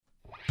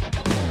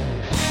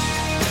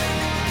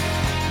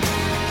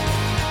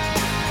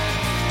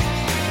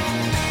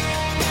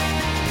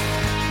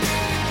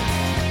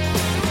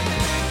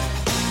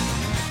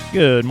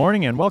Good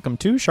morning and welcome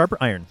to Sharper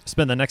Iron.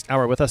 Spend the next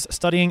hour with us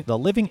studying the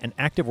living and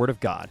active Word of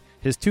God,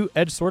 His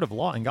two-edged sword of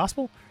law and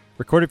gospel,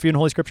 recorded for you in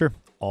Holy Scripture,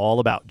 all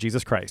about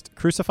Jesus Christ,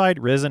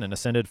 crucified, risen, and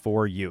ascended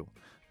for you.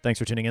 Thanks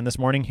for tuning in this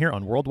morning here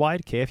on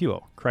Worldwide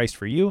KFUO, Christ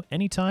for you,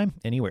 anytime,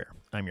 anywhere.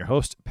 I'm your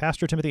host,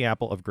 Pastor Timothy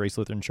Apple of Grace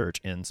Lutheran Church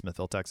in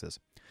Smithville, Texas.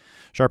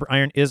 Sharper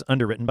Iron is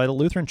underwritten by the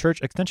Lutheran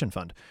Church Extension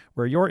Fund,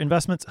 where your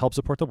investments help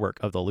support the work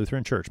of the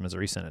Lutheran Church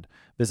Missouri Synod.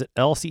 Visit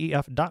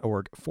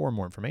lcef.org for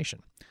more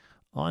information.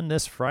 On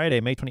this Friday,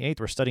 May 28th,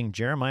 we're studying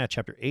Jeremiah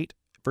chapter 8,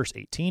 verse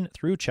 18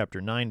 through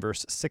chapter 9,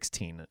 verse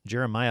 16.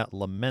 Jeremiah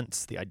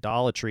laments the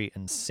idolatry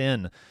and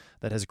sin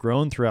that has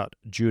grown throughout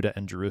Judah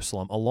and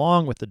Jerusalem,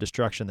 along with the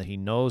destruction that he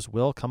knows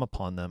will come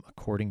upon them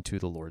according to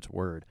the Lord's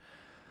word.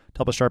 To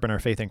help us sharpen our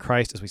faith in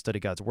Christ as we study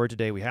God's word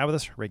today, we have with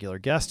us regular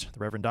guest, the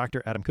Reverend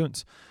Dr. Adam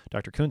Koontz.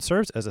 Dr. Koontz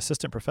serves as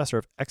Assistant Professor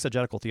of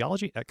Exegetical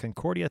Theology at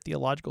Concordia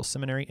Theological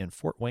Seminary in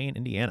Fort Wayne,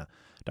 Indiana.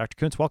 Dr.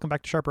 Koontz, welcome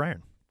back to Sharper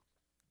Iron.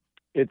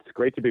 It's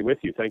great to be with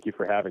you. Thank you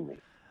for having me.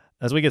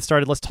 As we get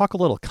started, let's talk a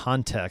little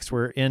context.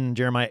 We're in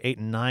Jeremiah 8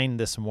 and 9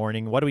 this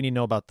morning. What do we need to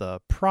know about the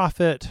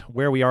prophet,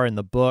 where we are in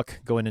the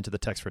book, going into the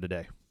text for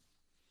today?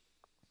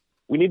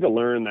 We need to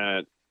learn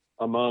that,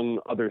 among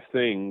other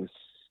things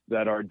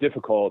that are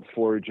difficult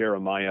for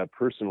Jeremiah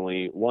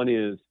personally, one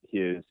is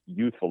his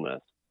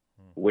youthfulness,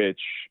 which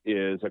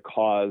is a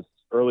cause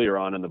earlier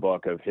on in the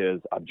book of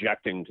his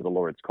objecting to the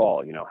Lord's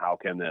call. You know, how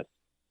can this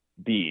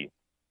be?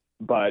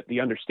 But the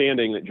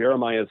understanding that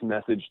Jeremiah's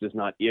message does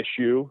not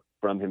issue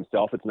from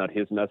himself, it's not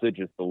his message,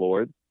 it's the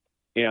Lord.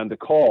 And the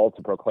call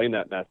to proclaim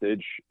that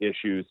message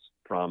issues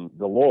from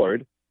the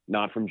Lord,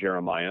 not from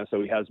Jeremiah.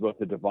 So he has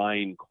both a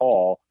divine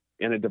call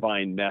and a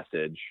divine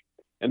message.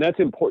 And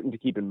that's important to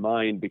keep in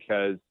mind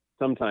because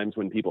sometimes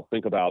when people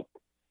think about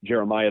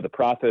Jeremiah the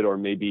prophet, or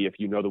maybe if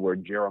you know the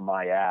word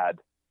Jeremiad,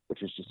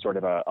 which is just sort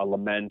of a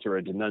lament or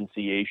a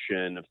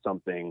denunciation of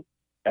something,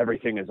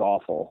 everything is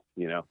awful,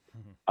 you know,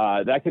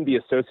 that can be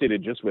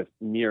associated just with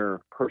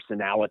mere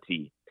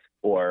personality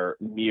or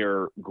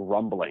mere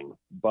grumbling.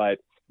 But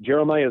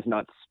Jeremiah is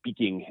not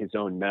speaking his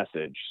own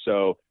message.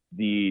 So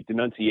the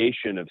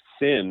denunciation of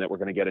sin that we're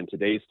going to get in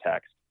today's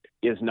text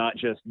is not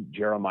just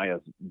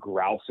Jeremiah's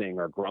grousing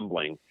or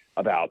grumbling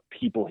about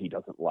people he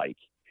doesn't like.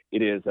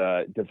 It is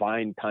a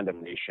divine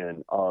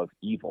condemnation of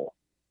evil.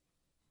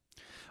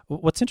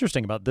 What's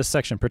interesting about this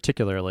section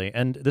particularly,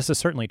 and this is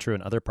certainly true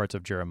in other parts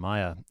of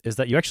Jeremiah, is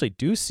that you actually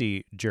do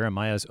see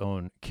Jeremiah's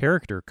own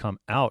character come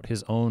out,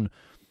 his own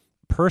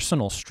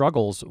personal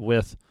struggles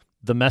with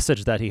the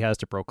message that he has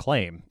to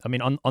proclaim. I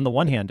mean, on the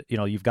one hand, you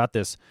know, you've got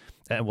this,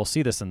 and we'll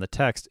see this in the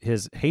text,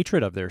 his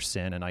hatred of their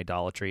sin and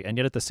idolatry, and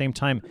yet at the same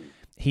time,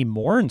 he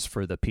mourns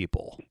for the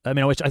people. I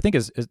mean, which I think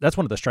is that's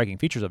one of the striking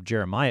features of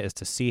Jeremiah, is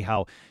to see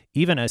how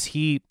even as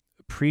he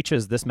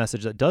preaches this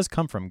message that does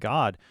come from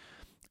God,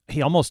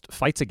 he almost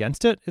fights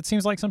against it, it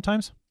seems like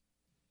sometimes.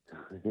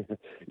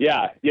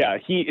 Yeah.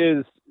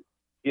 He's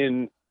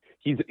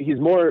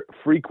more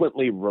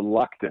frequently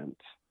reluctant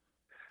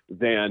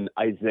than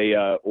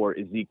Isaiah or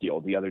Ezekiel,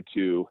 the other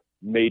two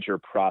major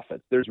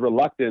prophets. There's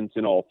reluctance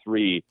in all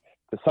three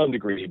to some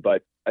degree,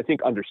 but I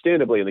think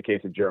understandably in the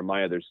case of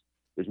Jeremiah, there's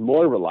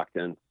more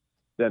reluctance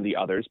than the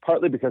others,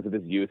 partly because of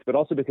his youth, but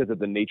also because of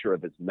the nature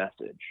of his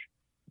message,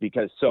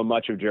 because so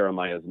much of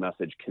Jeremiah's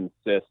message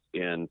consists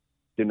in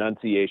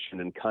denunciation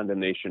and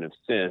condemnation of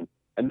sin.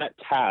 And that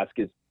task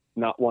is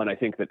not one I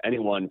think that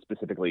anyone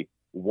specifically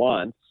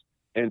wants.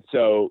 And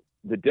so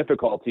the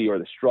difficulty or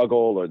the struggle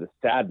or the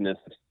sadness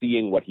of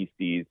seeing what he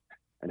sees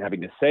and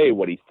having to say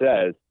what he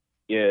says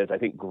is, I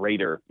think,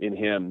 greater in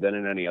him than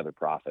in any other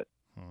prophet.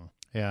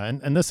 Yeah,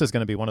 and this is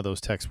going to be one of those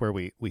texts where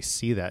we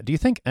see that. Do you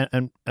think,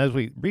 and as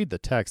we read the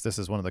text, this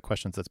is one of the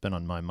questions that's been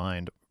on my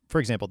mind. For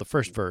example, the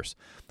first verse,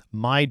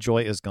 my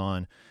joy is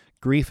gone,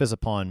 grief is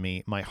upon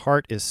me, my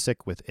heart is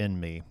sick within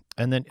me.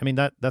 And then, I mean,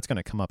 that's going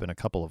to come up in a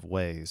couple of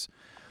ways.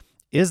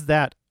 Is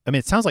that, I mean,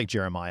 it sounds like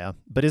Jeremiah,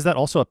 but is that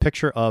also a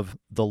picture of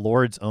the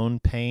Lord's own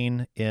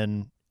pain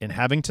in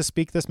having to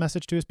speak this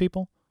message to his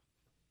people?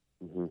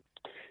 Mm-hmm.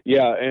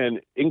 Yeah,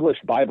 and English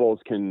Bibles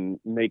can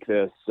make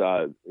this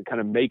kind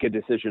of make a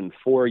decision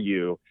for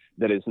you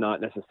that is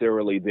not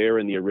necessarily there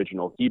in the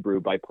original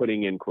Hebrew by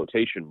putting in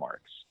quotation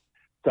marks,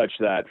 such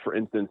that, for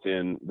instance,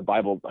 in the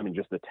Bible, I mean,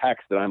 just the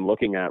text that I'm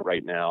looking at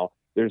right now,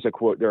 there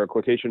are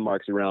quotation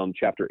marks around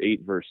chapter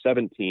 8, verse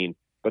 17,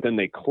 but then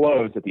they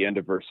close at the end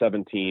of verse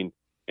 17.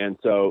 And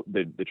so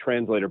the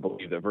translator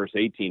believed that verse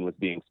 18 was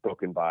being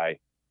spoken by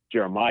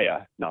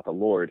Jeremiah, not the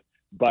Lord.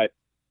 But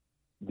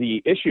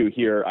the issue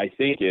here, I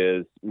think,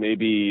 is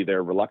maybe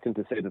they're reluctant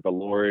to say that the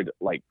Lord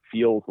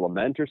feels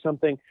lament or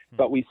something,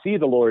 but we see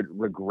the Lord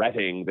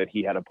regretting that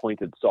he had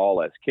appointed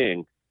Saul as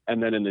king.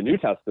 And then in the New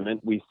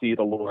Testament, we see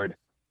the Lord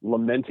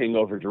lamenting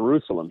over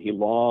Jerusalem. He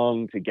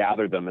longed to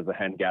gather them as a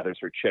hen gathers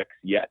her chicks,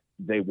 yet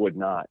they would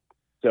not.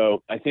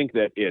 So I think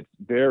that it's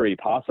very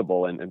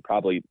possible and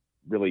probably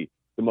really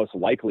the most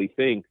likely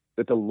thing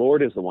that the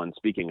Lord is the one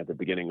speaking at the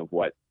beginning of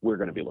what we're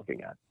going to be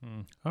looking at.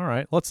 All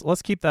right,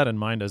 let's keep that in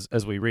mind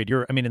as we read.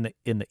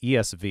 In the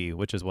ESV,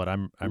 which is what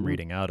I'm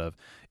reading out of,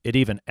 it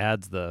even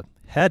adds the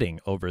heading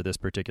over this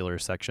particular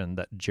section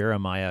that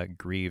Jeremiah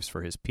grieves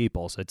for his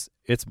people. So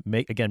it's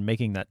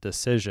making that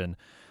decision.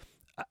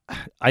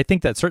 I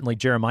think that certainly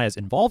Jeremiah is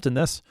involved in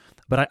this,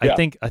 but I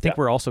think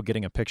we're also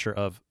getting a picture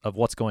of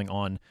what's going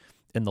on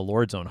in the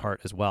Lord's own heart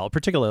as well,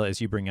 particularly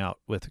as you bring out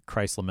with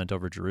Christ's lament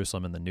over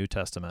Jerusalem in the New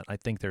Testament. I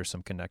think there's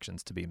some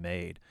connections to be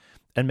made.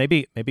 And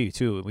maybe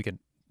too, we can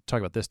talk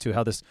about this too,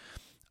 how this,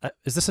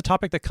 is this a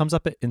topic that comes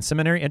up in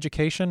seminary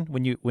education?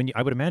 When you,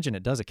 I would imagine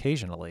it does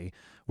occasionally,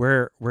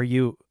 where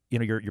you're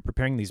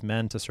preparing these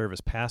men to serve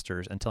as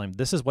pastors and telling them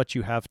this is what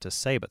you have to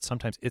say, but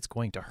sometimes it's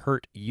going to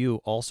hurt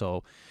you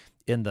also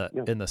in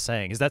the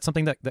saying. Is that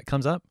something that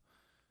comes up?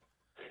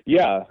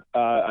 Yeah.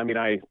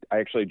 I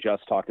actually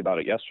just talked about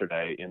it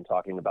yesterday in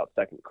talking about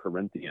 2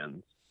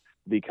 Corinthians,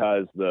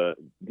 because the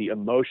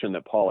emotion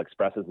that Paul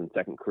expresses in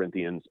 2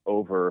 Corinthians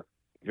over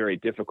very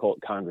difficult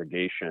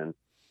congregation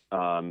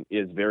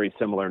is very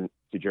similar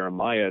to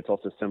Jeremiah. It's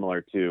also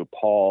similar to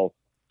Paul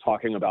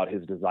talking about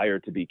his desire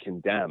to be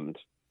condemned,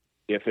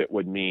 if it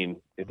would mean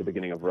at the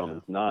beginning of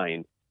Romans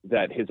 9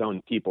 that his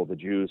own people, the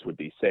Jews, would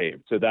be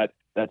saved. So that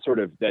sort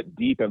of that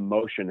deep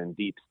emotion and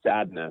deep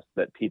sadness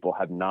that people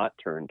have not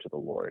turned to the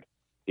Lord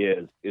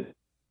is the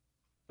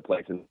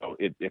place. And so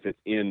if it's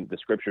in the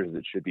scriptures,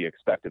 it should be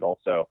expected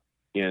also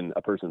in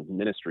a person's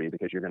ministry,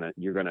 because you're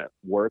gonna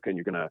work and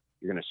you're gonna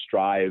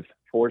strive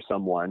for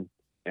someone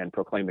and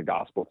proclaim the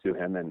gospel to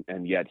him,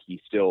 and yet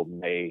he still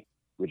may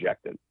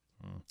reject it.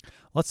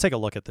 Let's take a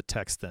look at the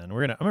text then.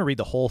 I'm gonna read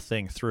the whole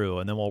thing through,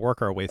 and then we'll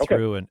work our way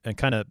through and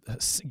kind of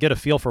get a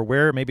feel for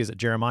where, maybe is it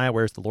Jeremiah,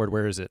 where's the Lord,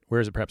 where is it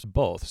perhaps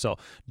both? So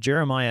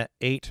Jeremiah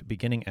 8,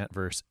 beginning at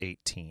verse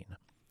 18.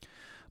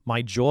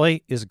 My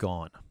joy is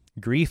gone,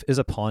 grief is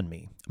upon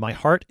me, my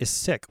heart is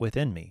sick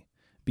within me.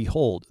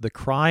 Behold, the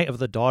cry of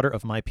the daughter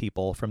of my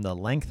people from the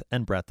length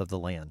and breadth of the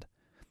land.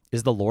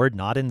 Is the Lord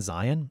not in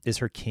Zion? Is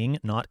her king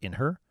not in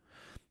her?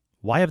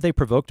 Why have they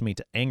provoked me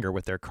to anger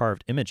with their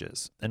carved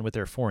images and with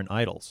their foreign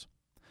idols?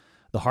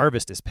 The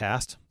harvest is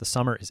past, the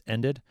summer is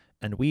ended,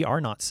 and we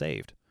are not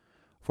saved.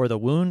 For the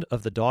wound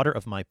of the daughter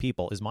of my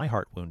people is my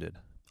heart wounded.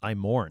 I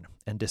mourn,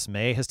 and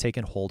dismay has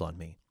taken hold on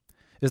me.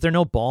 Is there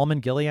no balm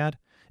in Gilead?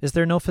 Is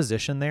there no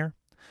physician there?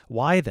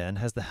 Why then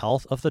has the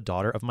health of the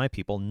daughter of my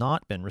people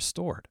not been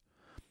restored?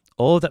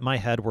 Oh, that my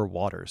head were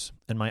waters,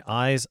 and my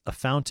eyes a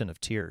fountain of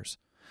tears,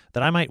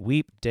 that I might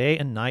weep day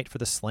and night for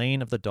the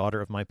slain of the daughter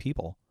of my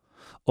people.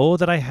 Oh,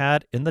 that I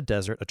had in the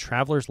desert a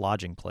traveler's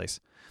lodging place,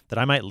 that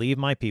I might leave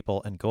my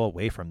people and go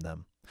away from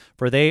them.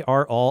 For they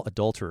are all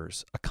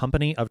adulterers, a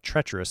company of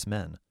treacherous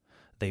men.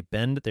 They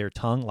bend their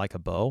tongue like a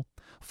bow.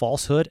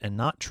 Falsehood and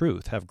not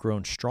truth have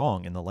grown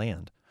strong in the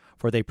land.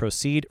 For they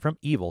proceed from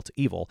evil to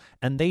evil,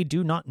 and they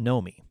do not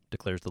know me,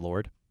 declares the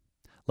Lord.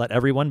 Let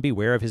everyone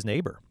beware of his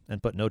neighbor,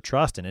 and put no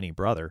trust in any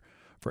brother.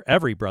 For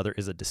every brother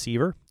is a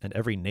deceiver, and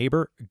every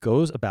neighbor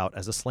goes about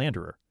as a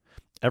slanderer.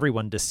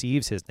 Everyone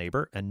deceives his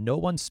neighbor, and no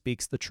one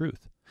speaks the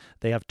truth.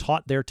 They have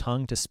taught their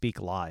tongue to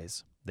speak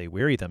lies. They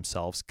weary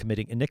themselves,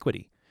 committing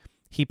iniquity.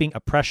 Heaping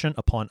oppression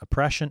upon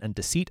oppression and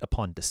deceit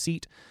upon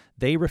deceit,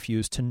 they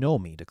refuse to know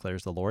me,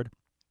 declares the Lord.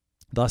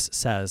 Thus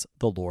says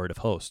the Lord of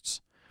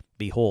hosts,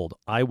 Behold,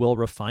 I will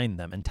refine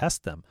them and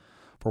test them.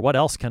 For what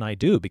else can I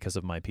do because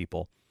of my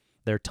people?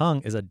 Their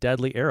tongue is a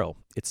deadly arrow.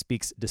 It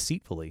speaks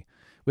deceitfully.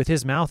 With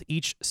his mouth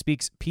each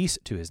speaks peace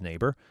to his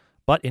neighbor,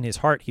 but in his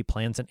heart he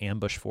plans an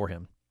ambush for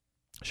him.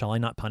 Shall I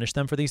not punish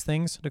them for these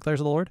things, declares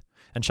the Lord?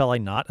 And shall I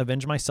not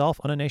avenge myself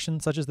on a nation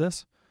such as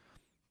this?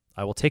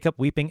 I will take up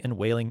weeping and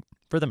wailing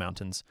for the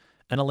mountains,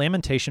 and a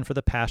lamentation for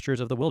the pastures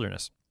of the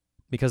wilderness,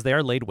 because they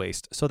are laid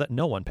waste, so that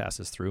no one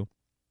passes through,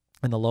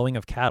 and the lowing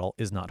of cattle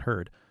is not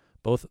heard.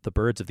 Both the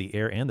birds of the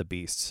air and the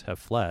beasts have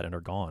fled and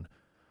are gone.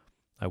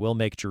 I will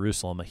make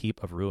Jerusalem a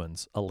heap of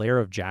ruins, a lair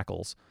of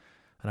jackals,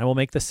 and I will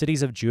make the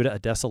cities of Judah a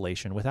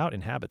desolation without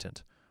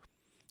inhabitant.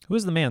 Who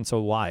is the man so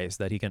wise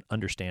that he can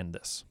understand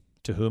this?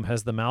 To whom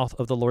has the mouth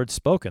of the Lord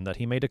spoken that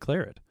he may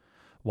declare it?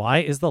 Why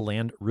is the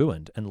land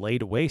ruined and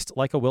laid waste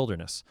like a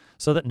wilderness,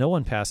 so that no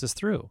one passes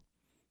through?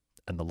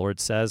 And the Lord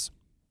says,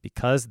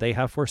 Because they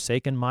have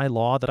forsaken my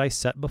law that I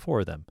set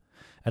before them,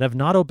 and have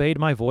not obeyed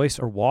my voice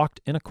or walked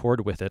in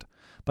accord with it,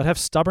 but have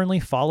stubbornly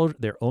followed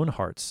their own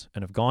hearts,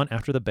 and have gone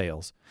after the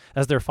Baals,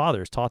 as their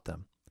fathers taught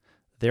them.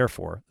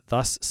 Therefore,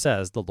 thus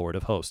says the Lord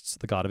of hosts,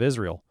 the God of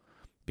Israel,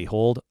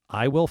 Behold,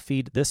 I will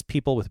feed this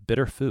people with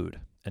bitter food,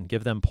 and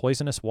give them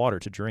poisonous water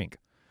to drink.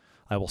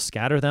 I will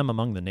scatter them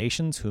among the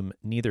nations whom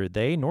neither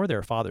they nor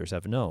their fathers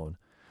have known,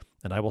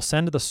 and I will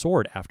send the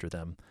sword after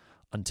them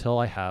until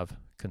I have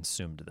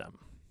consumed them.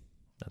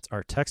 That's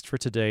our text for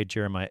today,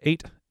 Jeremiah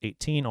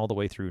 8:18 all the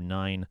way through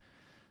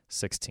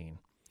 9:16.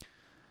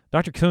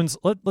 Dr. Coons,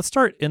 let's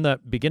start in the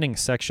beginning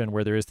section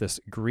where there is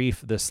this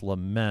grief, this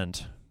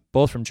lament,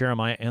 both from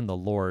Jeremiah and the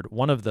Lord.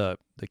 One of the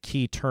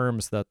key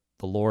terms that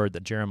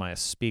Jeremiah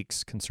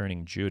speaks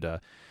concerning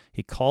Judah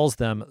he calls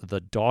them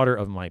the daughter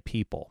of my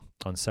people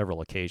on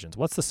several occasions.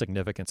 What's the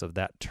significance of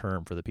that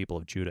term for the people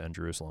of Judah and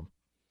Jerusalem?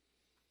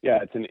 Yeah,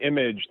 it's an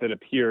image that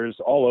appears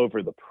all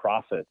over the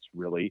prophets,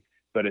 really,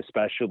 but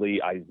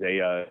especially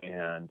Isaiah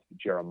and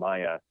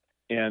Jeremiah.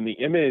 And the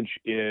image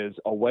is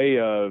a way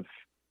of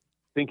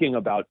thinking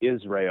about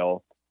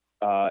Israel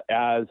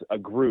as a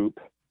group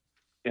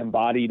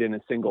embodied in a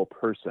single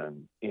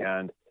person.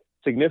 And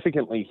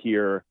significantly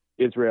here,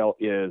 Israel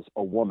is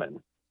a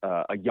woman,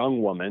 a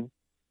young woman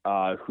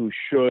who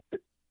should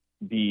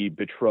be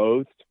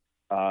betrothed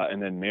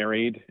and then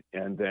married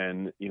and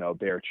then,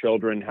 bear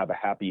children, have a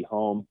happy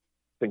home.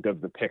 Think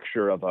of the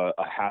picture of a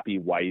happy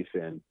wife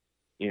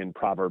in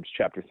Proverbs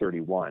chapter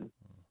 31.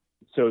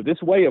 So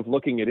this way of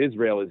looking at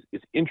Israel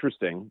is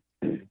interesting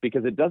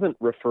because it doesn't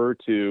refer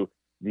to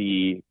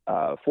the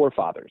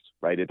forefathers,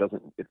 right?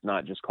 It's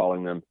not just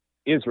calling them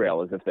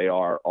Israel as if they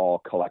are all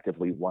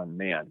collectively one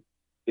man.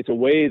 It's a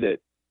way that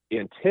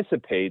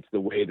anticipates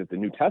the way that the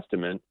New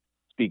Testament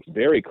speaks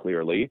very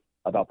clearly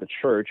about the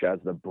church as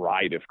the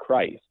bride of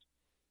Christ.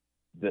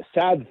 The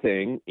sad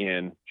thing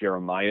in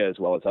Jeremiah as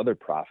well as other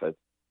prophets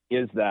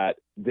is that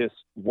this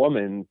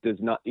woman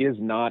is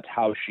not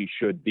how she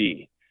should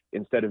be.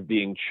 Instead of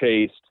being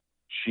chaste,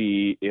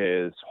 she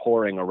is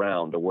whoring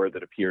around, a word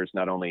that appears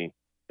not only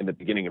in the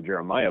beginning of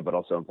Jeremiah, but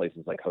also in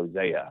places like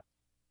Hosea.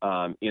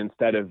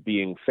 Instead of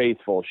being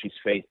faithful, she's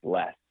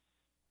faithless.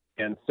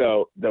 And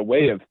so the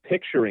way of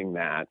picturing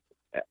that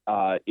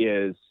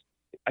is,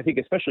 I think,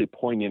 especially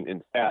poignant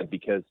and sad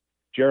because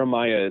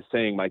Jeremiah is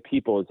saying, my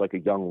people is like a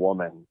young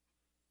woman,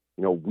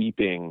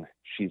 weeping.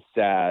 She's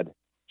sad.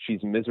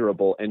 She's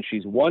miserable, and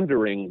she's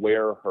wondering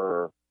where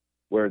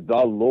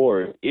the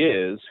Lord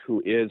is,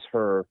 who is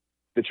her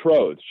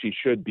betrothed. She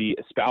should be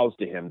espoused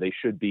to him. They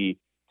should be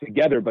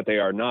together, but they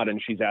are not.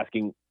 And she's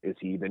asking, is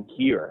he even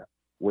here?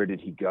 Where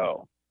did he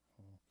go?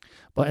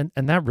 Well,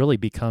 and that really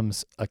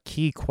becomes a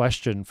key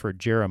question for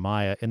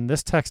Jeremiah in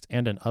this text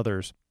and in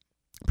others,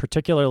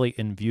 particularly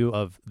in view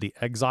of the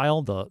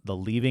exile, the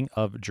leaving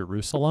of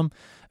Jerusalem.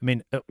 I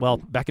mean,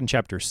 back in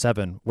chapter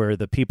 7, where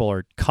the people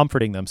are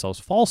comforting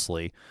themselves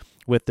falsely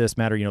with this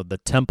matter, the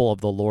temple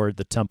of the Lord,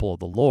 the temple of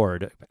the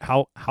Lord.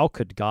 How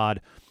could God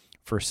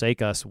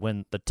forsake us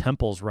when the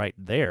temple's right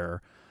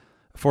there?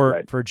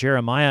 For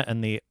Jeremiah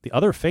and the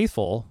other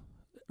faithful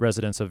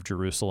residents of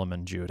Jerusalem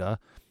and Judah,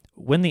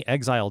 when the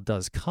exile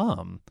does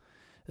come,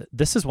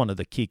 this is one of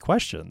the key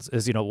questions: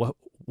 is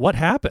what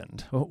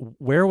happened?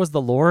 Where was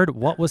the Lord?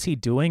 What was he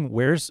doing?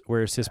 Where's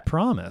his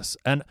promise?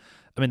 And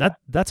I mean,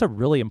 that's a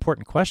really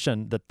important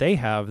question that they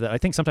have that I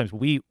think sometimes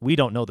we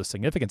don't know the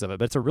significance of it,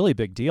 but it's a really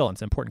big deal. And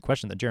it's an important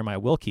question that Jeremiah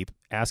will keep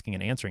asking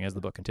and answering as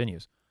the book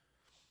continues.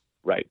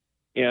 Right.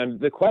 And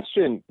the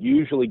question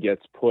usually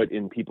gets put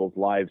in people's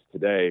lives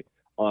today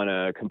on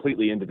a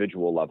completely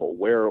individual level.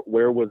 Where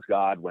was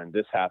God when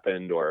this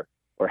happened? Or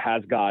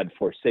has God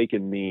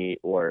forsaken me?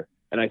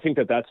 And I think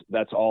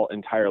that's all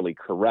entirely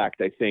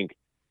correct. I think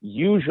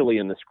usually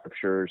in the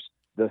scriptures,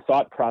 the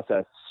thought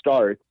process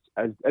starts,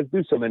 as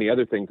do so many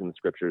other things in the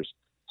scriptures,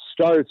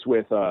 starts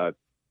with a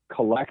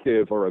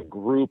collective or a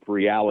group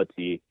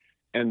reality,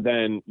 and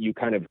then you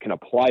kind of can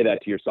apply that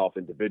to yourself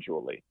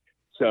individually.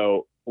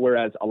 So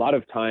whereas a lot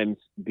of times,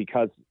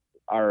 because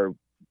our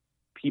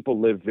people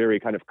live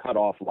very kind of cut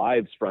off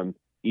lives from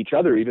each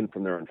other, even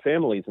from their own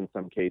families in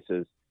some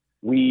cases,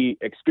 we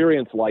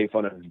experience life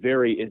on a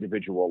very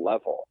individual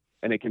level.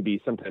 And it can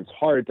be sometimes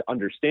hard to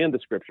understand the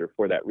scripture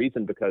for that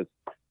reason, because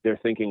they're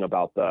thinking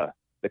about the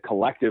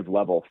collective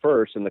level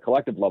first. And the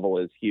collective level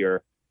is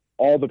here,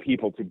 all the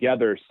people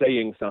together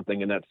saying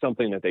something. And that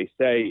something that they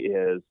say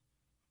is,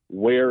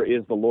 where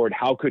is the Lord?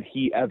 How could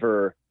he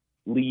ever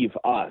leave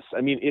us? I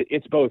mean,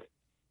 it's both,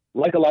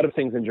 like a lot of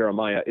things in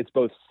Jeremiah, it's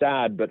both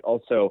sad, but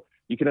also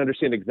you can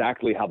understand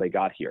exactly how they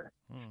got here,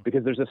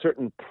 because there's a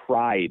certain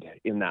pride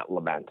in that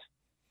lament.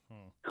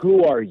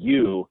 Who are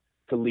you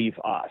to leave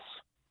us?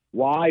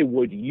 Why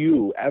would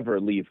you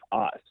ever leave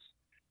us?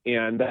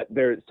 And that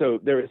there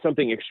is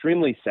something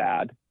extremely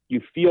sad.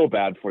 You feel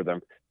bad for them.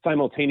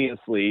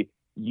 Simultaneously,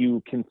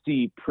 you can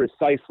see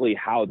precisely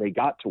how they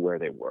got to where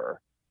they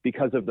were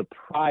because of the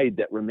pride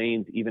that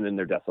remains even in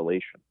their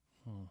desolation.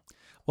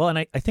 Well, and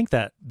I think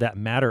that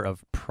matter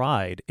of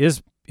pride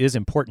is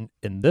important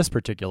in this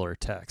particular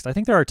text. I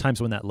think there are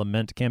times when that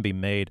lament can be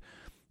made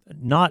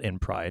not in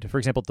pride. For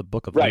example, the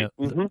book of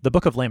the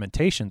book of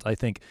Lamentations, I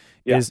think,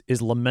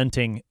 is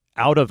lamenting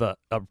out of a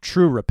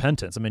true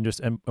repentance. I mean,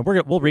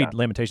 we'll read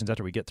Lamentations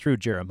after we get through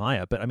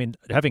Jeremiah, but I mean,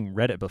 having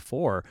read it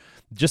before,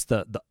 just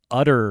the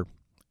utter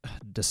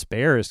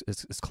despair is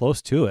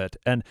close to it,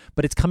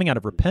 but it's coming out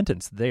of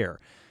repentance there.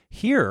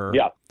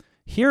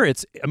 Here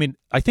it's, I mean,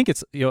 I think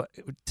it's,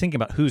 thinking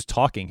about who's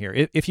talking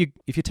here. If you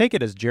take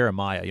it as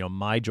Jeremiah,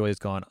 my joy is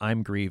gone,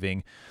 I'm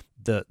grieving,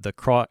 the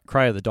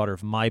cry of the daughter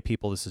of my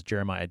people, this is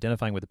Jeremiah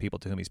identifying with the people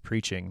to whom he's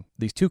preaching.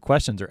 These two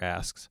questions are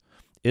asked.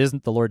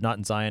 Isn't the Lord not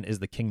in Zion? Is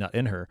the king not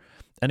in her?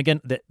 And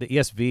again, the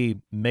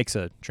ESV makes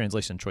a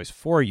translation choice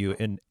for you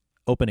in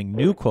opening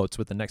new quotes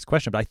with the next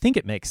question, but I think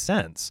it makes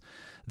sense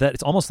that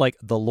it's almost like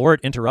the Lord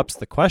interrupts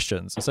the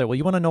questions and say, well,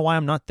 you want to know why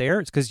I'm not there?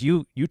 It's because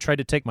you tried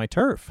to take my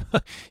turf.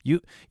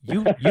 you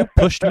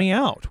pushed me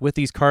out with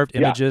these carved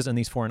images and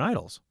these foreign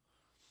idols.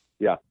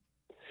 Yeah.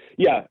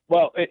 Yeah.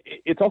 Well,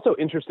 it's also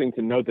interesting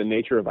to note the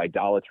nature of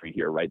idolatry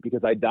here, right?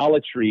 Because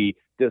idolatry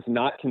does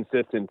not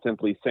consist in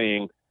simply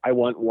saying, I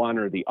want one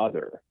or the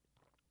other.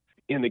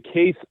 In the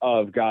case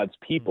of God's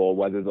people,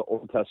 whether the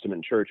Old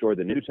Testament church or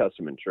the New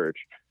Testament church,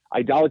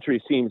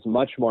 idolatry seems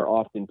much more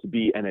often to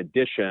be an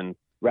addition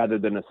rather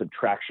than a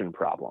subtraction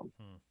problem.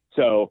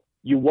 So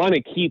you want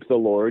to keep the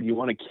Lord, you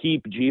want to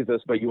keep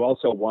Jesus, but you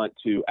also want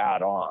to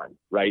add on,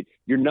 right?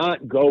 You're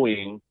not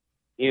going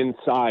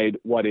inside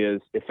what is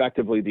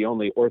effectively the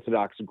only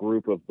Orthodox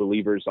group of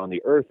believers on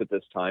the earth at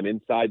this time,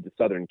 inside the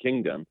Southern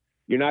Kingdom.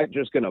 You're not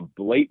just going to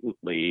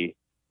blatantly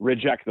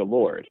reject the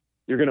Lord.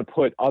 You're going to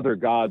put other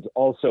gods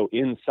also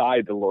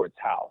inside the Lord's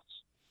house.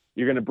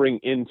 You're going to bring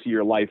into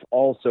your life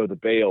also the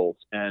Baals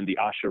and the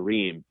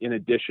Asherim in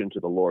addition to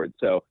the Lord.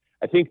 So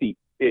I think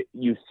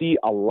you see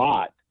a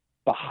lot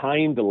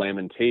behind the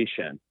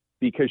lamentation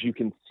because you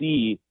can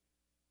see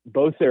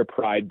both their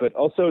pride, but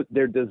also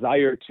their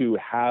desire to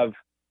have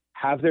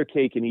their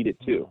cake and eat it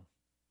too.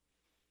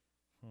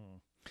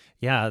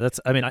 Yeah,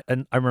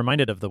 I'm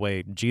reminded of the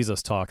way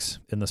Jesus talks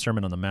in the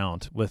Sermon on the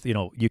Mount with,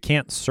 you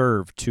can't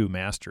serve two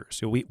masters.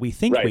 So we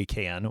think we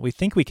can. We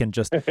think we can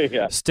just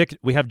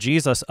we have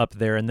Jesus up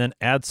there and then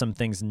add some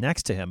things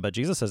next to him, but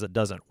Jesus says it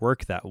doesn't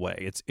work that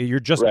way. You're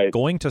just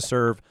going to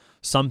serve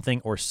something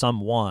or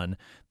someone,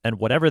 and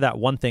whatever that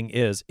one thing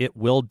is, it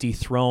will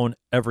dethrone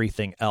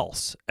everything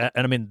else. And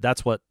I mean,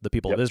 that's what the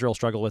people of Israel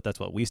struggle with. That's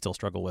what we still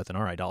struggle with in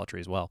our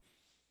idolatry as well.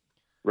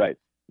 Right.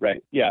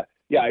 Yeah.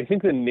 Yeah, I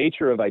think the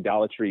nature of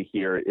idolatry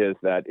here is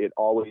that it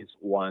always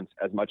wants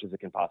as much as it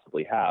can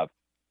possibly have,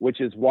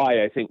 which is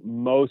why I think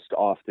most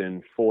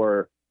often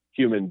for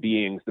human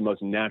beings, the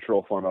most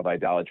natural form of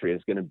idolatry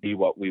is going to be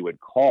what we would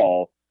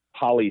call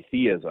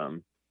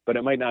polytheism, but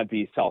it might not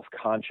be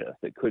self-conscious.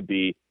 It could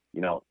be,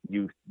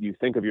 you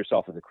think of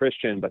yourself as a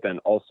Christian, but then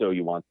also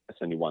you want this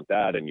and you want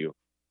that, and you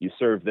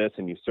serve this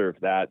and you serve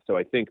that. So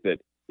I think that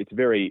it's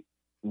very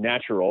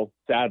natural,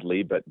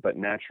 sadly, but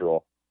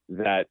natural,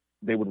 that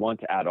they would want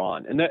to add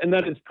on. And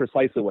that is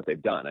precisely what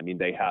they've done. I mean,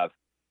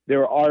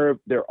 there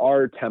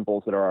are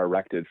temples that are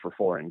erected for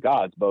foreign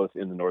gods, both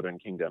in the Northern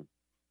Kingdom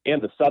and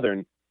the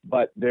Southern,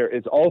 but there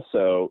is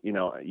also,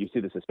 you see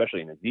this especially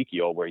in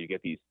Ezekiel, where you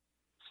get these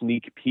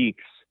sneak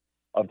peeks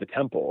of the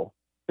temple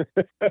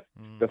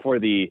before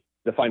the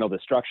final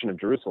destruction of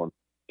Jerusalem.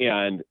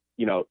 And,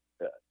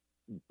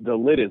 the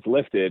lid is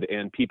lifted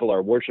and people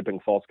are worshiping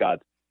false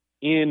gods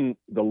in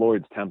the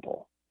Lord's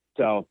temple.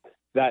 So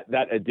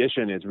that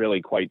addition is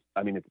really quite,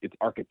 it's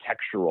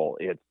architectural,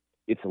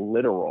 it's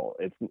literal.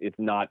 It's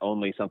not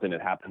only something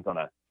that happens on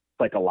a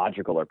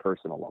psychological or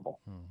personal level.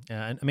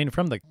 Yeah, and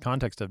from the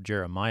context of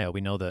Jeremiah, we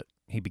know that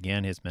he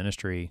began his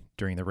ministry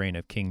during the reign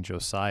of King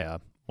Josiah,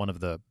 one of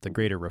the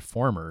greater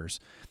reformers,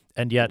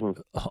 and yet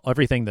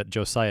everything that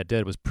Josiah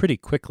did was pretty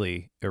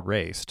quickly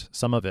erased.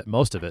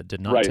 Most of it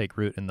did not take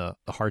root in the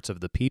hearts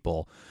of the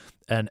people,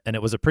 and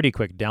it was a pretty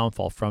quick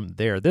downfall from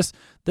there. This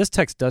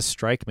text does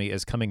strike me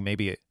as coming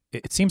maybe.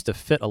 It seems to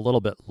fit a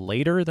little bit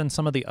later than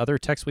some of the other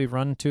texts we've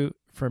run to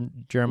from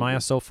Jeremiah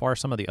so far.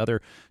 Some of the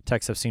other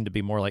texts have seemed to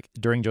be more like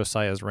during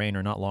Josiah's reign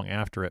or not long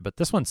after it. But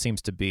this one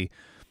seems to be,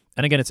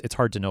 and again, it's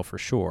hard to know for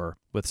sure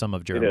with some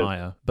of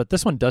Jeremiah, but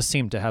this one does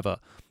seem to have a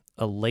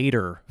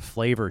later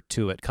flavor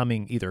to it,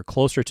 coming either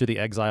closer to the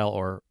exile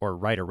or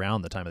right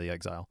around the time of the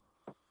exile.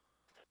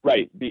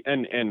 Right.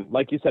 And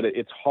like you said,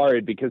 it's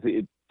hard because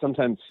it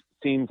sometimes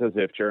seems as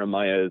if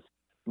Jeremiah is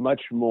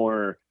much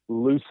more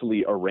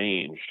loosely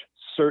arranged,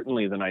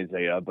 certainly than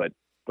Isaiah,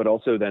 but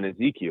also than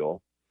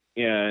Ezekiel.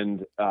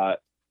 And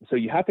so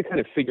you have to kind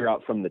of figure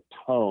out from the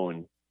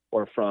tone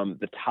or from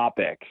the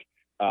topic,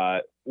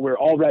 we're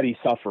already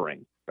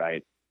suffering,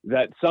 right?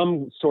 That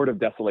some sort of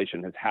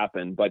desolation has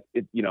happened, but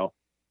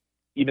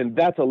even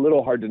that's a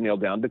little hard to nail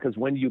down, because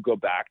when you go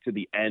back to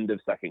the end of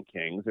Second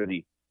Kings, or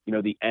the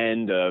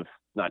end of,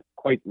 not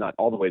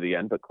all the way to the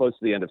end, but close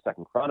to the end of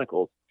Second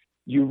Chronicles,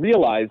 you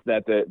realize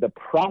that the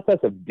process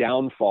of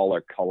downfall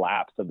or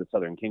collapse of the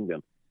Southern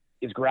Kingdom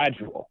is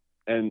gradual.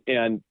 And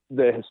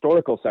the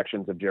historical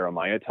sections of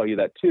Jeremiah tell you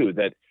that too,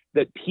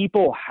 that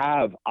people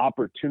have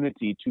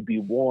opportunity to be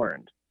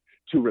warned,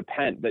 to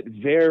repent, that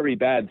very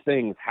bad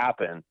things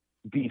happen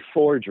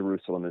before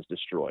Jerusalem is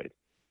destroyed.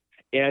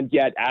 And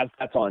yet, as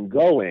that's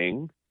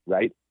ongoing,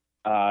 right,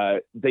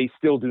 they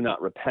still do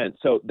not repent.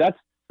 So that's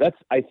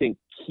I think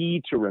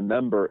key to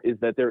remember, is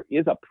that there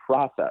is a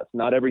process.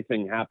 Not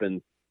everything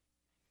happens.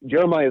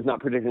 Jeremiah is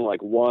not predicting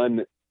like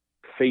one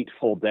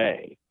fateful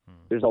day.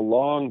 There's a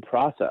long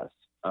process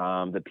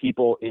that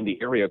people in the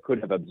area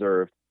could have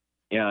observed.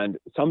 And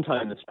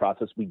sometime in this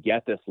process, we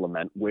get this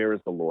lament, where is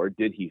the Lord?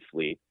 Did he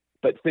flee?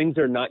 But things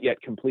are not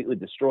yet completely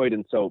destroyed,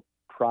 and so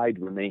pride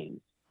remains.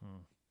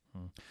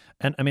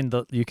 And I mean,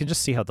 you can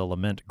just see how the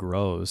lament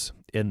grows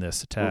in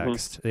this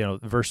text.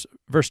 Verse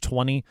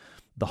 20,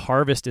 the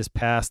harvest is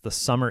past, the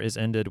summer is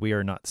ended, we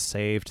are not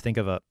saved. Think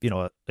of a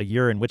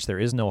year in which there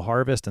is no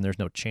harvest and there's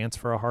no chance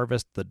for a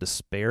harvest, the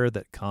despair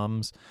that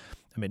comes.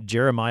 I mean,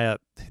 Jeremiah,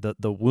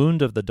 the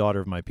wound of the daughter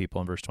of my people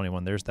in verse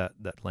 21, there's that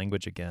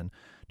language again.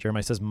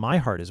 Jeremiah says, my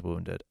heart is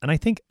wounded. And I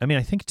think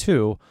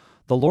too,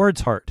 the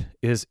Lord's heart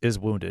is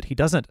wounded. He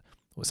doesn't,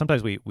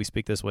 sometimes we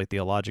speak this way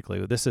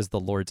theologically. This is the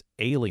Lord's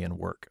alien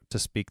work to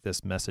speak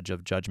this message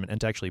of judgment and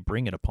to actually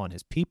bring it upon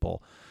his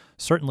people.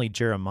 Certainly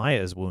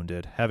Jeremiah is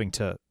wounded, having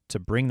to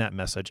bring that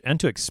message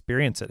and to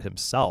experience it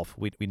himself.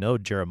 We know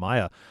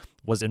Jeremiah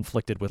was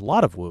inflicted with a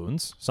lot of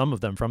wounds, some of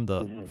them from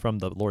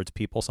the Lord's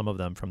people, some of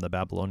them from the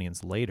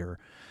Babylonians later.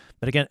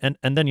 But again, and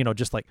then,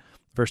 just like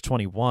verse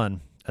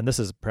 21, and this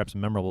is perhaps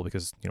memorable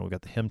because, we've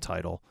got the hymn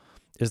title,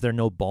 is there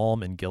no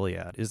balm in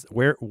Gilead?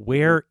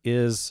 Where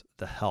is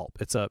the help?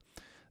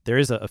 There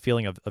is a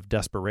feeling of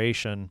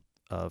desperation,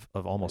 of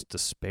almost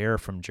despair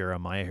from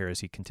Jeremiah here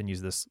as he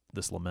continues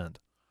this lament.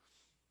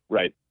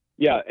 Right.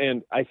 Yeah.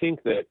 And I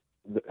think that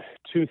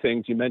two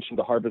things, you mentioned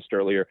the harvest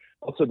earlier,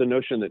 also the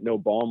notion that no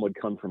balm would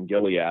come from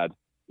Gilead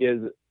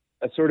is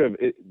a sort of,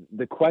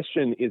 the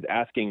question is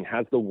asking,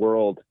 has the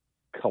world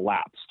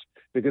collapsed?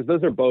 Because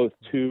those are both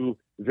two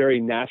very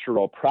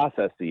natural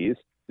processes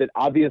that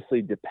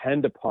obviously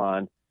depend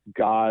upon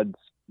God's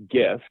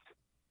gift.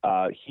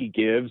 He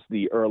gives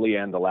the early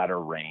and the latter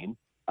rain.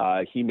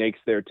 He makes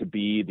there to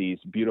be these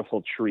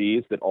beautiful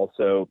trees that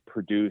also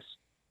produce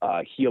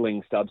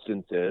healing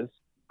substances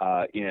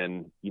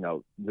in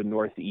the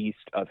northeast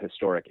of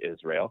historic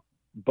Israel.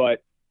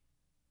 But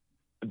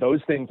those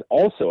things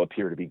also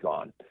appear to be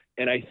gone.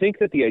 And I think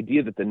that the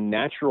idea that the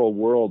natural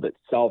world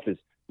itself is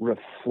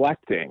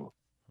reflecting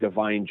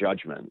divine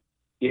judgment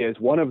is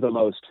one of the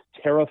most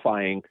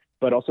terrifying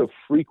but also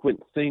frequent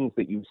things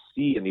that you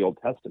see in the Old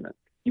Testament.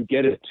 You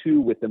get it too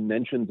with the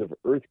mentions of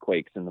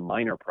earthquakes in the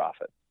minor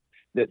prophets,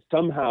 that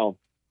somehow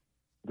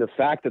the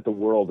fact that the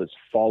world is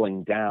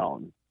falling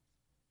down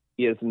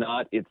is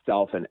not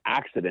itself an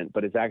accident,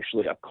 but is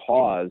actually a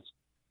cause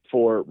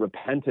for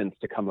repentance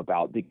to come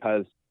about,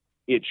 because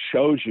it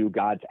shows you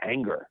God's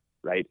anger,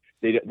 right?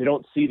 They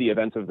don't see the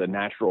events of the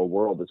natural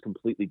world as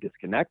completely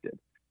disconnected.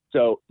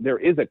 So there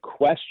is a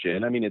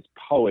question. I mean, it's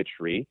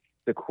poetry.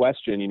 The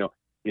question,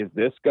 is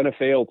this going to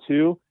fail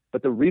too?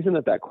 But the reason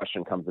that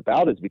question comes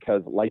about is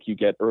because, like you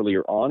get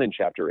earlier on in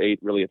chapter 8,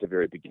 really at the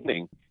very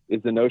beginning,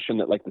 is the notion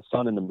that like the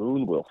sun and the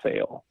moon will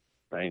fail,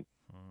 right?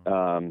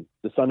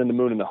 The sun and the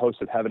moon and the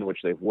hosts of heaven which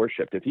they've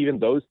worshipped. If even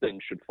those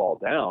things should fall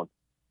down,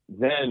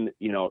 then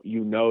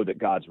that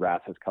God's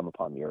wrath has come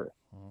upon the earth.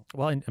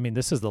 Well, I mean,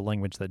 this is the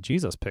language that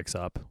Jesus picks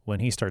up when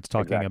he starts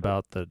talking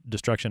about the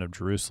destruction of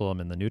Jerusalem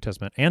in the New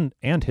Testament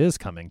and his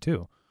coming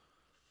too.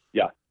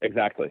 Yeah,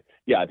 exactly.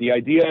 Yeah, the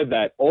idea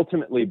that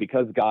ultimately,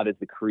 because God is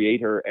the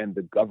creator and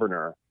the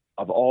governor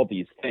of all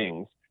these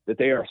things, that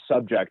they are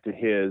subject to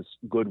his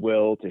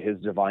goodwill, to his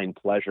divine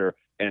pleasure,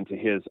 and to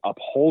his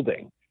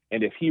upholding.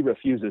 And if he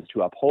refuses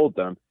to uphold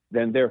them,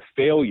 then their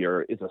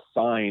failure is a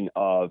sign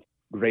of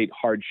great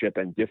hardship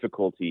and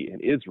difficulty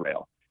in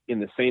Israel. In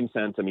the same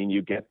sense, I mean,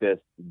 you get this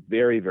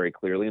very, very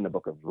clearly in the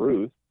book of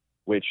Ruth,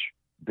 which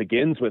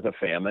begins with a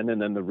famine,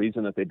 and then the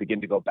reason that they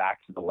begin to go back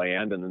to the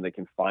land, and then they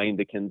can find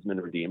the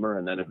kinsman redeemer,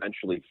 and then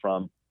eventually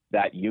from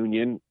that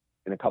union,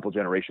 in a couple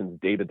generations,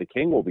 David the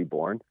king will be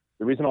born.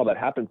 The reason all that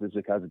happens is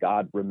because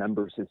God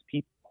remembers his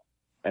people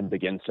and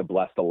begins to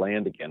bless the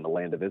land again, the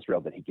land of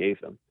Israel that he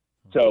gave them.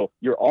 So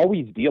you're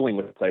always dealing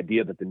with this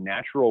idea that the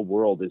natural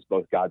world is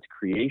both God's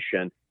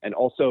creation and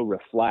also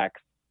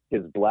reflects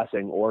his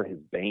blessing or his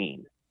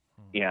bane.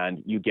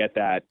 And you get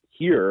that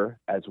here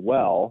as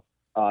well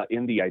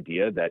in the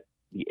idea that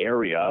the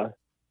area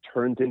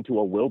turns into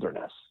a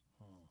wilderness.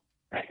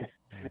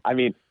 I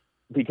mean,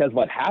 because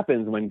what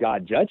happens when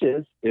God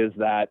judges is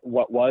that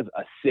what was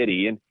a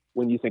city, and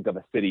when you think of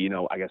a city,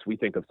 I guess we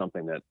think of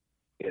something that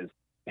is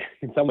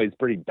in some ways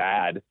pretty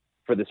bad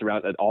for this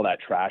around, that all that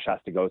trash has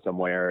to go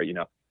somewhere.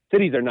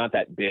 Cities are not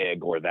that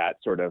big or that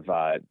sort of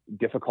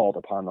difficult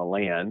upon the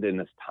land in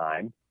this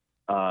time.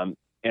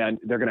 And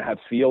they're going to have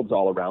fields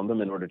all around them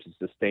in order to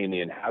sustain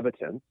the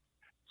inhabitants.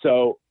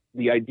 So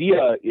the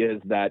idea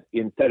is that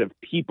instead of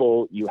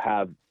people, you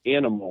have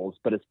animals,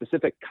 but a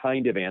specific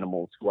kind of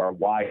animals who are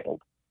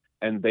wild,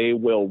 and they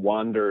will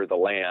wander the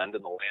land,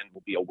 and the land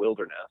will be a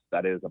wilderness.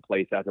 That is a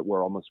place, as it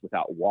were, almost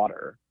without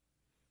water,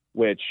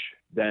 which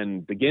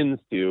then begins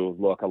to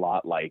look a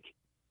lot like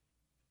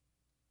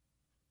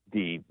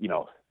the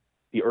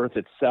earth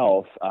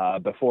itself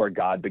before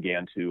God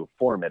began to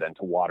form it and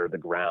to water the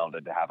ground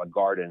and to have a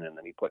garden, and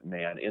then he put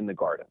man in the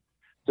garden.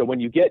 So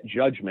when you get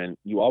judgment,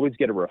 you always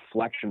get a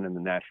reflection in the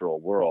natural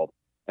world.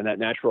 And that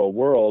natural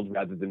world,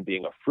 rather than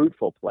being a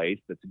fruitful place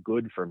that's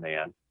good for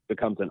man,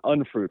 becomes an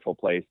unfruitful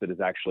place that is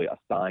actually a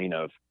sign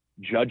of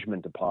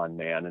judgment upon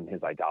man and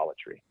his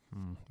idolatry.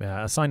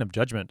 Yeah, a sign of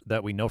judgment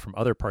that we know from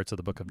other parts of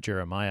the book of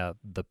Jeremiah.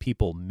 The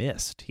people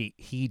missed.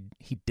 He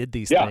did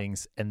these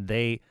things, and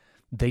they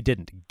they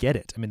didn't get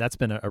it. I mean, that's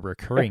been a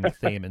recurring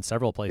theme in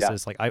several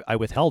places. Yeah. Like I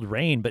withheld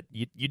rain, but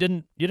you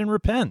didn't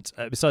repent.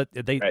 So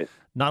they Right.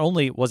 not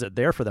only was it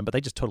there for them, but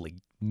they just totally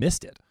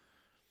missed it.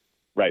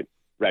 Right.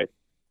 Right.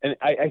 And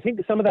I think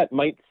some of that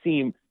might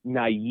seem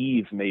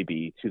naive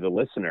maybe to the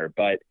listener,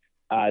 but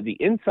the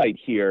insight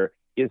here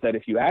is that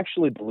if you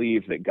actually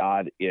believe that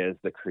God is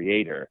the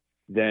creator,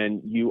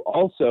 then you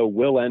also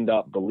will end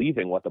up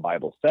believing what the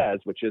Bible says,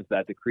 which is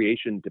that the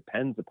creation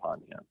depends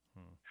upon him.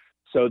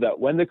 So that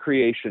when the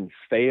creation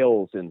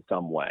fails in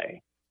some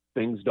way,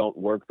 things don't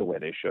work the way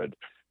they should,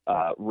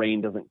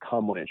 rain doesn't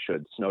come when it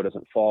should, snow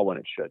doesn't fall when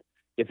it should.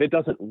 If it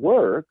doesn't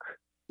work,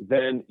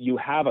 then you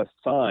have a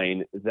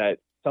sign that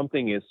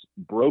something is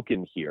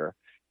broken here.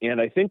 And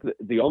I think that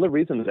the only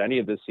reason that any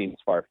of this seems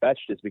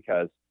far-fetched is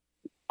because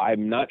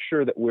I'm not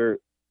sure that we're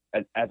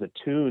as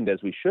attuned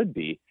as we should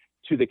be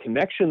to the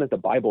connection that the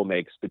Bible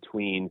makes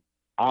between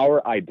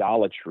our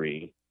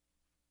idolatry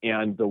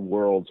and the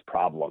world's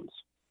problems.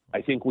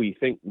 I think we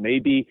think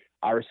maybe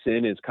our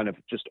sin is kind of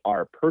just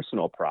our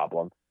personal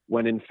problem,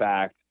 when in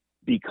fact,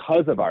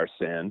 because of our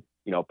sin,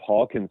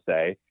 Paul can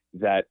say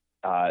that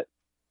the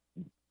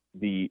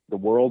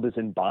world is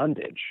in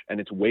bondage and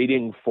it's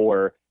waiting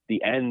for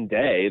the end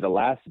day, the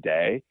last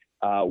day,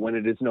 when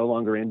it is no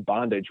longer in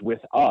bondage with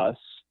us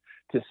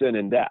to sin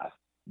and death,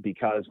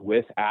 because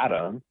with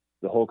Adam,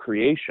 the whole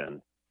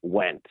creation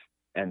went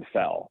and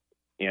fell.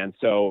 And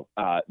so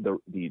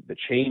the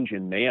change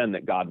in man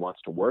that God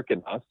wants to work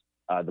in us,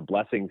 the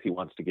blessings he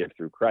wants to give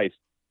through Christ,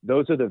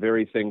 those are the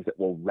very things that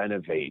will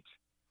renovate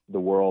the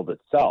world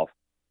itself.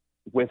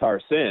 With our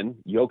sin,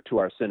 yoked to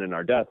our sin and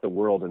our death, the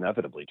world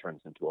inevitably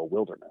turns into a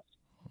wilderness.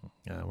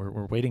 Yeah,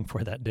 we're waiting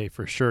for that day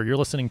for sure. You're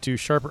listening to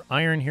Sharper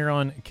Iron here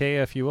on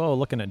KFUO,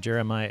 looking at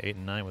Jeremiah 8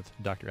 and 9 with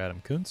Dr.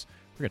 Adam Koontz.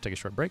 We're going to take a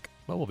short break,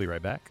 but we'll be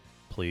right back.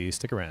 Please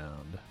stick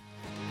around.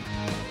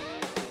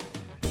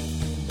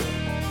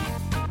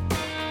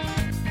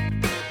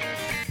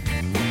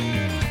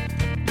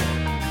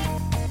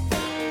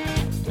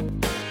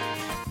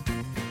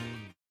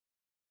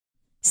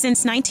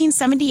 Since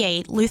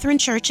 1978, Lutheran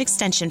Church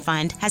Extension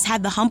Fund has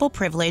had the humble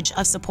privilege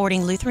of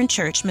supporting Lutheran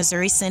Church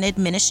Missouri Synod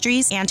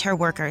ministries and her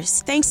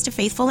workers. Thanks to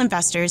faithful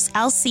investors,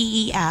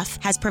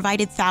 LCEF has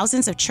provided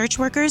thousands of church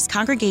workers,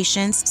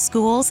 congregations,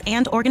 schools,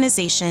 and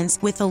organizations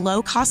with the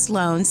low-cost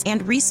loans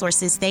and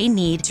resources they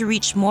need to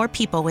reach more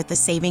people with the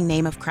saving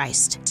name of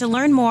Christ. To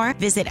learn more,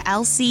 visit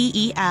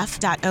lcef.org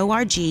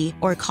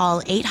or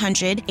call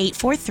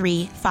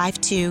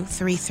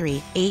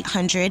 800-843-5233,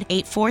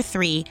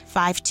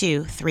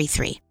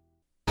 800-843-5233.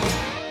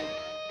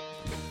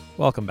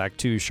 Welcome back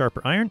to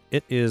Sharper Iron.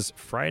 It is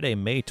Friday,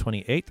 May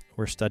 28th.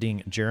 We're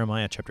studying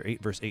Jeremiah chapter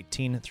 8, verse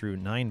 18 through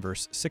 9,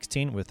 verse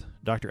 16 with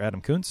Dr.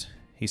 Adam Koontz.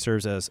 He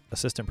serves as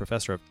assistant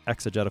professor of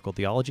exegetical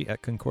theology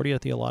at Concordia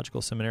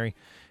Theological Seminary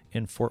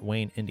in Fort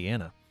Wayne,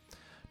 Indiana.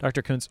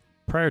 Dr. Koontz,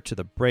 prior to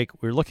the break,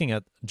 we were looking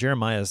at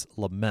Jeremiah's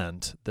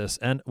lament,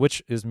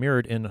 which is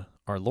mirrored in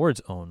our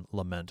Lord's own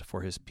lament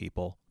for his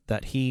people,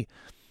 that he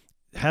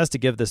has to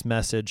give this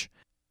message.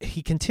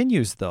 He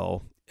continues,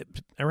 though,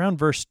 around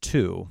verse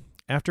 2,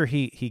 after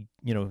he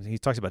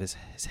talks about his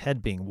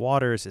head being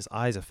waters, his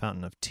eyes a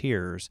fountain of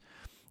tears.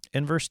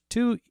 In verse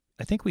 2,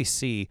 I think we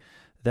see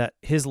that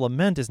his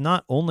lament is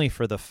not only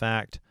for the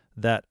fact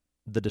that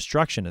the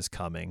destruction is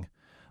coming,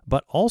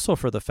 but also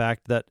for the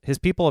fact that his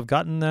people have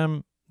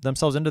gotten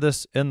themselves into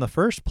this in the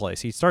first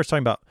place. He starts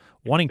talking about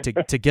wanting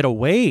to get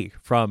away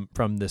from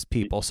this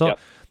people. So,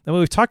 and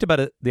we've talked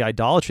about the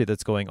idolatry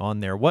that's going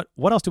on there. What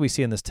else do we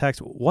see in this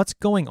text? What's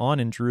going on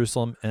in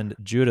Jerusalem and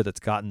Judah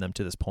that's gotten them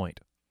to this point?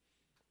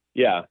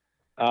 Yeah,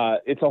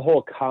 it's a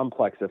whole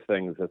complex of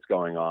things that's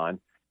going on.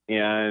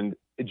 And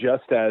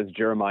just as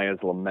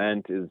Jeremiah's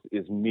lament is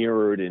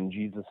mirrored in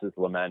Jesus's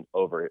lament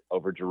over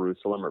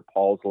Jerusalem, or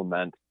Paul's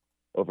lament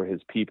over his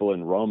people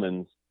in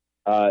Romans,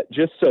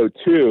 just so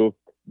too,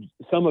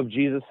 some of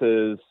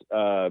Jesus's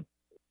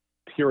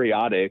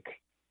periodic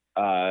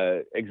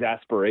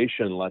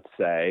exasperation, let's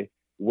say,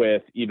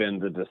 with even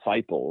the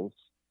disciples,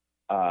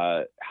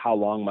 how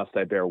long must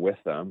I bear with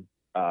them?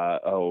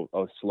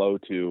 Slow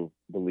to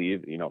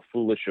believe,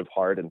 foolish of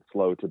heart and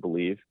slow to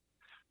believe.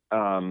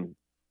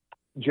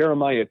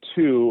 Jeremiah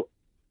 2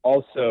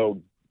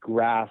 also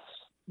grasps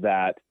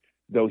that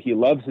though he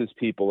loves his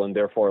people and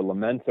therefore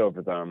laments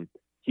over them,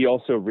 he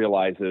also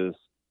realizes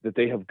that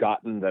they have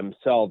gotten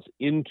themselves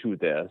into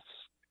this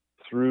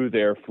through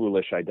their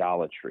foolish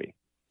idolatry.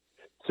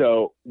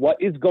 So what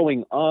is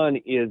going on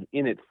is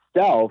in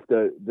itself,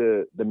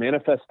 the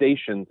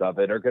manifestations of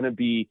it are going to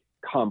be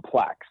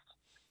complex,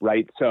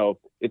 right? So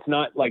it's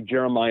not like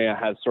Jeremiah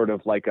has sort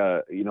of like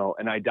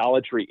an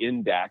idolatry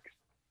index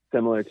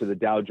similar to the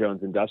Dow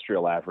Jones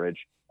Industrial Average,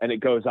 and it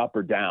goes up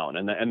or down.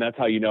 And that's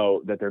how you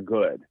know that they're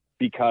good,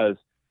 because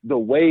the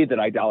way that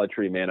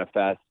idolatry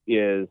manifests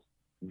is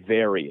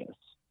various,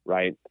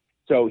 right?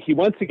 So he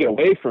wants to get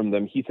away from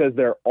them. He says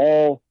they're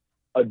all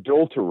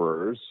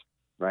adulterers,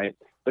 right?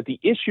 But the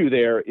issue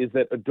there is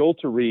that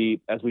adultery,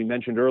 as we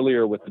mentioned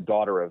earlier with the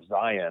daughter of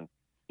Zion,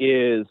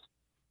 is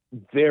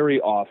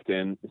very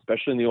often,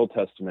 especially in the Old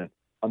Testament,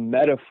 a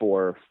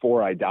metaphor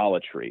for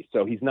idolatry.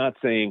 So he's not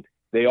saying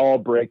they all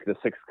break the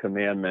sixth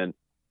commandment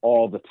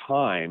all the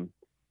time.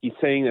 He's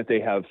saying that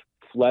they have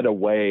fled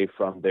away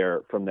from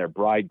their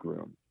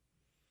bridegroom.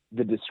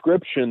 The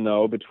description,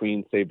 though,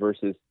 between, say,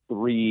 verses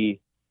 3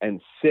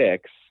 and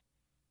 6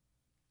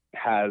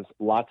 has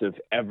lots of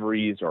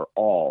everys or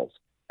alls.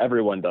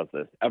 Everyone does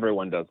this.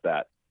 Everyone does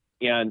that.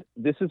 And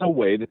this is a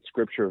way that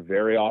Scripture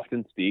very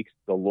often speaks.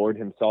 The Lord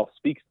himself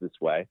speaks this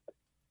way,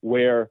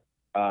 where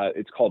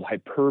it's called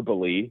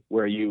hyperbole,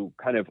 where you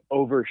kind of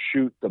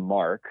overshoot the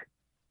mark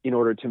in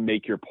order to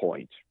make your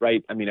point,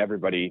 right? I mean,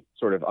 everybody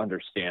sort of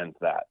understands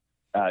that.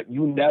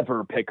 You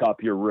never pick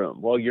up your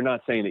room. Well, you're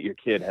not saying that your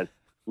kid has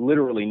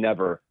literally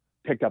never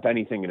picked up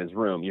anything in his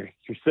room. You're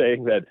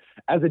saying that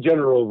as a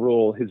general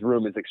rule, his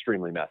room is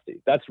extremely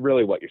messy. That's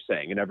really what you're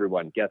saying, and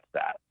everyone gets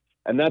that.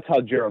 And that's how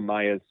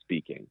Jeremiah is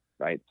speaking,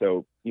 right?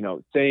 So,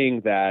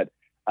 saying that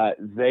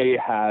they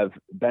have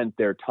bent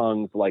their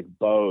tongues like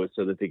bows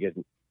so that they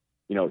can,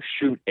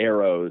 shoot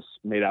arrows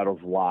made out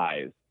of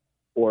lies,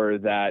 or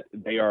that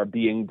they are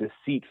being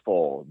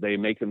deceitful, they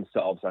make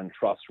themselves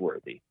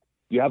untrustworthy.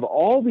 You have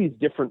all these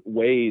different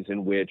ways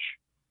in which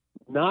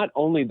not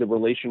only the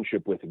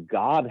relationship with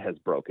God has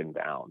broken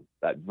down,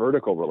 that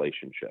vertical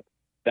relationship,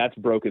 that's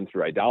broken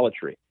through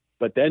idolatry.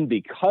 But then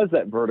because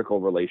that vertical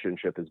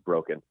relationship is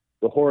broken,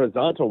 the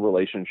horizontal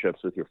relationships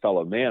with your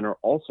fellow man are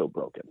also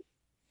broken.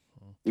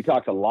 We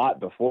talked a lot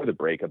before the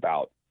break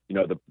about,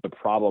 the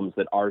problems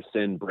that our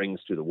sin brings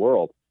to the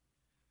world.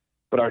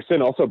 But our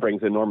sin also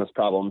brings enormous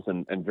problems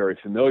and very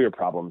familiar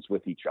problems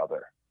with each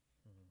other.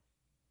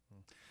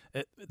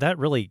 That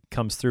really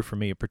comes through for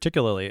me,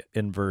 particularly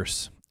in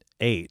verse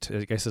 8,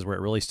 I guess is where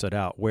it really stood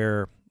out,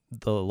 where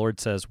the Lord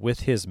says,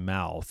 with his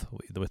mouth,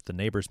 with the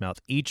neighbor's mouth,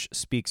 each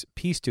speaks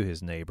peace to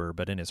his neighbor,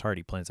 but in his heart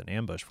he plans an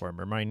ambush for him.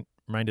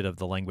 Reminded of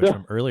the language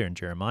from earlier in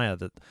Jeremiah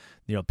that,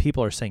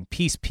 people are saying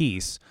peace,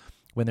 peace,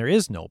 when there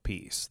is no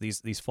peace.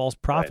 These false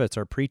prophets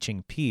are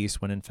preaching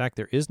peace when in fact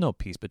there is no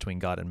peace between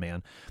God and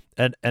man.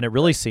 And it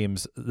really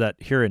seems that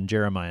here in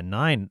Jeremiah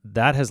 9,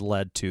 that has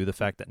led to the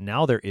fact that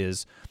now there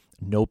is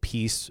no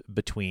peace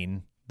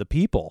between the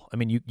people. I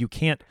mean, you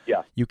can't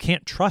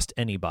trust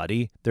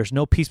anybody. There's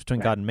no peace between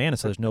God and man, and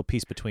so there's no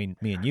peace between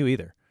me and you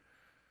either.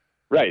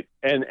 Right.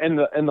 And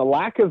the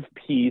lack of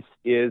peace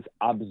is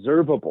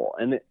observable.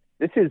 And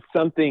this is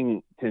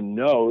something to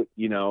note,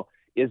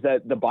 is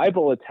that the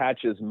Bible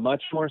attaches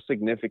much more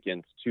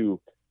significance to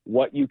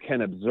what you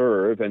can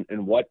observe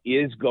and what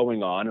is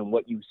going on and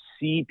what you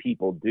see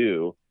people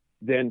do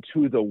than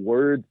to the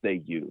words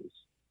they use.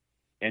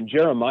 And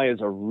Jeremiah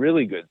is a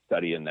really good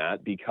study in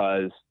that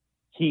because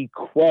he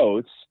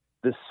quotes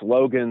the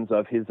slogans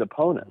of his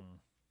opponents.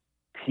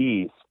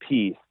 Peace,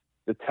 peace,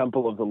 the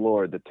temple of the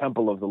Lord, the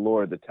temple of the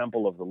Lord, the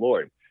temple of the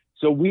Lord.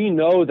 So we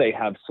know they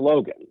have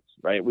slogans,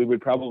 right? We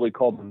would probably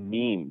call them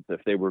memes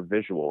if they were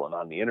visual and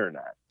on the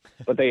internet.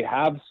 But they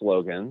have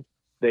slogans.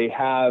 They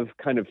have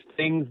kind of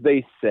things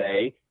they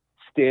say,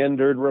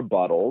 standard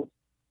rebuttals.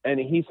 And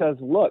he says,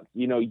 look,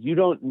 you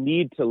don't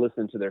need to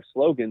listen to their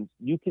slogans.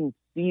 You can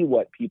see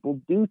what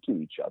people do to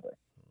each other.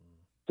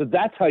 So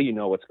that's how you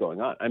know what's going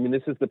on. I mean,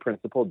 this is the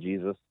principle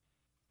Jesus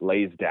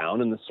lays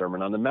down in the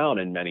Sermon on the Mount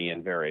in many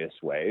and various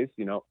ways.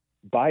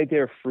 By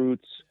their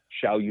fruits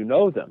shall you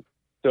know them.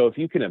 So if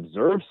you can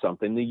observe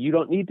something, then you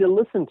don't need to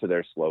listen to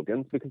their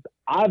slogans because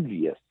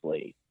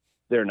obviously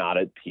they're not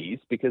at peace,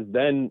 because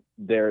then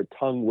their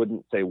tongue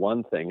wouldn't say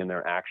one thing and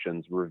their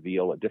actions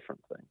reveal a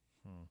different thing.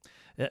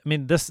 I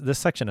mean, this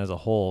section as a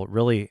whole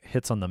really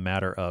hits on the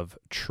matter of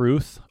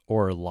truth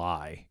or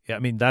lie. I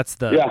mean, that's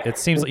it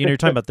seems like, you're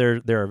talking about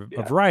there are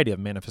a variety of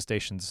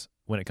manifestations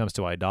when it comes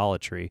to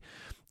idolatry.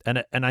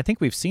 And I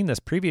think we've seen this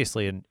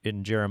previously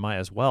in Jeremiah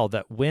as well,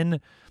 that when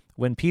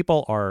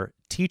people are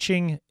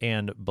teaching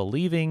and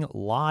believing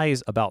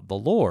lies about the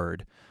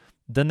Lord,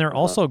 then they're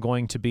also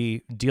going to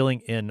be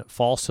dealing in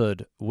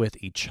falsehood with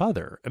each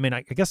other. I mean,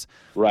 I guess,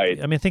 right.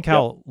 I mean, think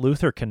how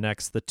Luther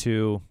connects the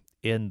two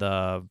in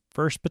the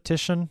first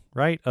petition,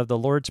 right, of the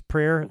Lord's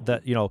Prayer,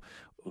 that,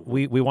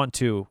 we want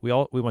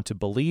to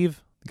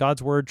believe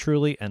God's word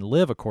truly and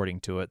live according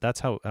to it. That's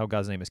how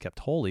God's name is kept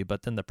holy.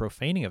 But then the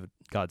profaning of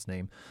God's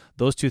name,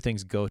 those two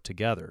things go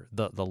together.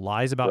 The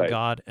lies about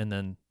God and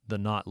then the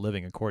not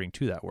living according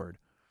to that word.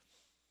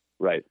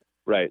 Right.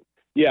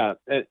 Yeah.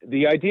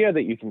 The idea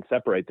that you can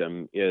separate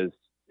them is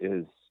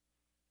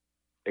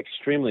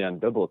extremely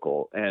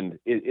unbiblical, and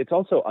it's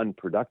also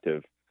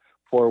unproductive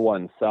for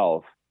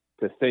oneself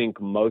to think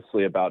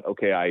mostly about,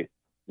 okay, I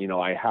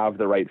have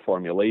the right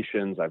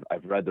formulations,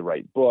 I've read the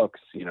right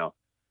books,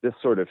 this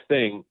sort of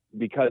thing,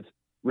 because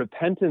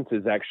repentance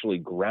is actually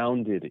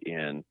grounded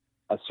in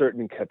a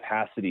certain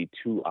capacity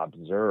to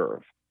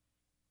observe,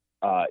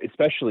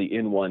 especially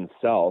in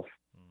oneself,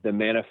 the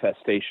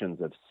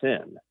manifestations of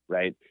sin,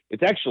 right?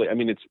 It's actually,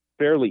 it's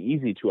fairly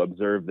easy to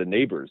observe the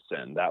neighbor's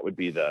sin. That would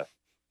be the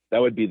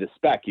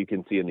speck you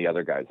can see in the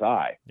other guy's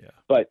eye. Yeah.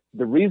 But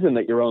the reason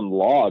that your own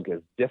log is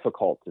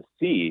difficult to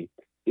see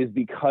is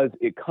because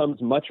it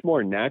comes much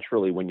more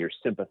naturally when you're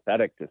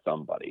sympathetic to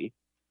somebody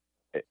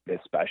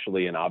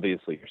especially and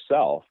obviously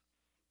yourself,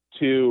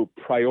 to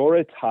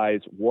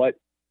prioritize what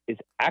is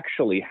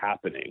actually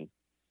happening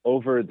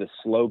over the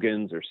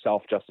slogans or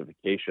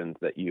self-justifications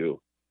that you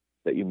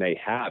may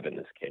have in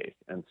this case.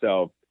 And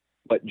so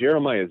what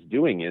Jeremiah is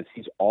doing is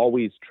he's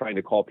always trying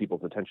to call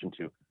people's attention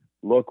to,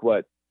 look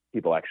what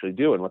people actually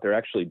do, and what they're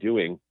actually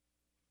doing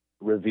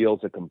reveals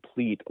a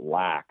complete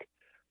lack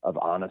of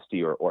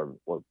honesty or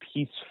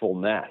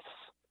peacefulness,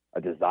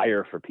 a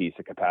desire for peace,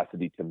 a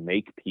capacity to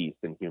make peace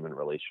in human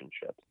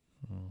relationships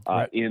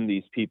in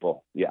these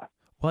people. Yeah.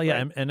 Well,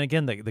 yeah, right. And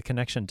again, the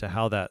connection to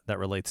how that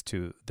relates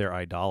to their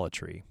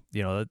idolatry.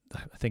 I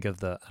think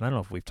of and I don't know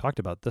if we've talked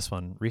about this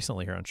one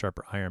recently here on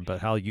Sharper Iron, but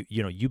how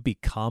you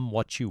become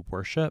what you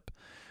worship.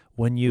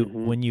 When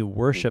you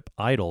worship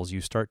idols, you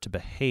start to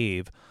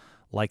behave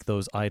like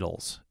those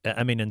idols.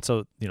 I mean, and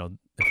so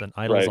if an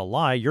idol is a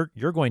lie,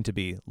 you're going to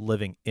be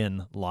living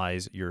in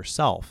lies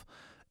yourself.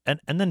 And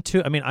then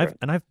too, I mean,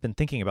 I've been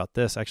thinking about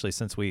this actually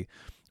since we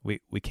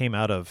came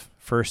out of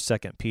 1st,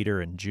 2nd Peter,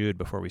 and Jude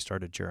before we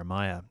started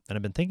Jeremiah. And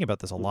I've been thinking about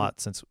this a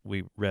lot since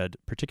we read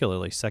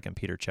particularly 2nd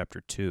Peter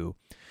chapter 2,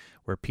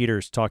 where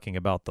Peter's talking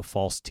about the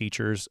false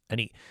teachers.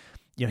 And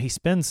he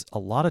spends a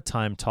lot of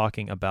time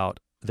talking about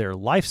their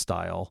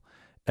lifestyle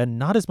and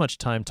not as much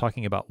time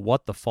talking about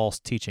what the false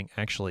teaching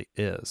actually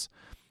is.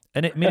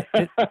 And it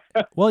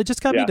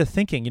just got me to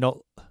thinking,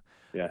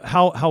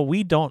 how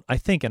we don't, I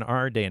think in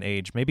our day and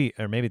age, maybe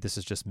this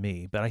is just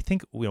me, but I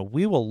think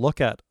we will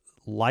look at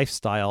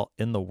lifestyle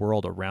in the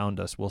world around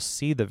us. We'll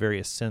see the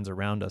various sins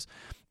around us,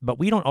 but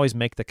we don't always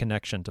make the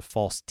connection to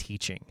false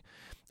teaching.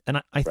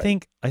 And I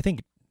think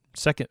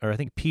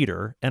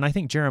Peter and I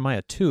think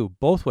Jeremiah too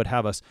both would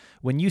have us,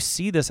 when you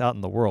see this out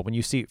in the world, when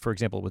you see, for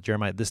example, with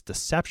Jeremiah, this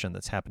deception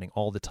that's happening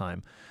all the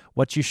time,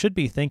 what you should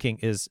be thinking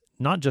is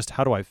not just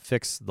how do I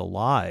fix the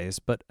lies,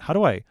 but how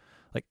do I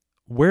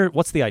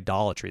what's the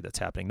idolatry that's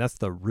happening? That's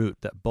the root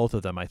that both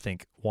of them, I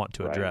think, want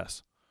to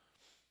address.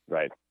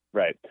 Right.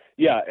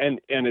 Yeah, and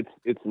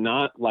it's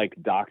not like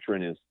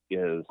doctrine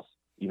is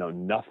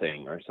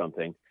nothing or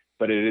something,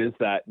 but it is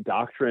that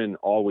doctrine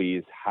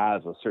always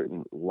has a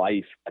certain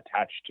life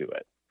attached to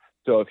it.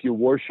 So if you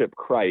worship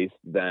Christ,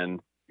 then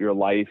your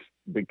life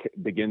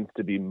begins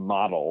to be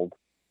modeled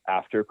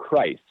after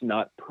Christ,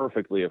 not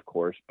perfectly, of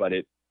course, but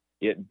it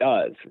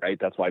does, right?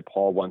 That's why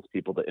Paul wants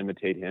people to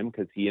imitate him,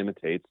 because he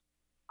imitates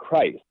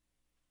Christ.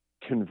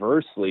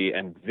 Conversely,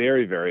 and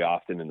very, very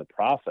often in the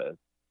prophets,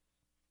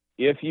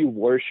 if you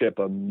worship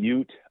a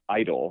mute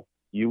idol,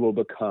 you will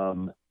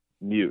become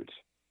mute.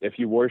 If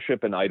you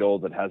worship an idol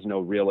that has no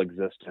real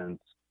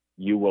existence,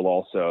 you will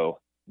also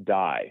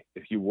die.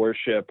 If you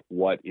worship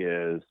what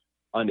is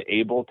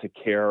unable to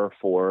care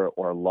for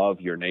or love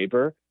your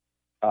neighbor,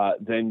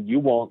 then you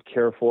won't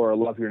care for or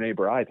love your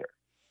neighbor either.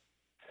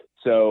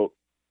 So,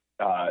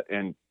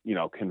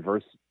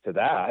 converse to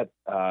that,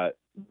 the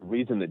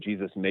reason that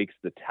Jesus makes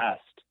the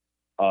test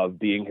of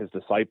being his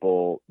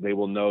disciple, they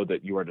will know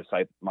that you are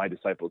my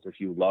disciples if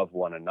you love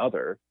one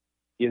another,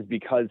 is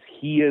because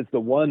he is the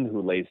one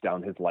who lays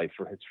down his life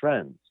for his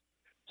friends.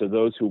 So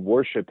those who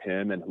worship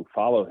him and who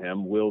follow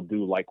him will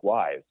do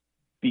likewise,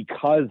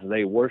 because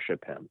they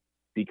worship him,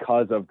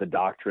 because of the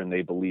doctrine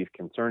they believe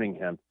concerning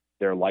him.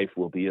 Their life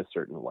will be a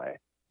certain way.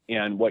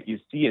 And what you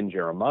see in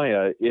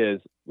Jeremiah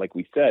is, like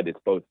we said, it's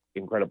both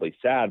incredibly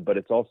sad, but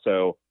it's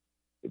also,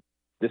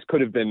 this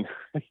could have been,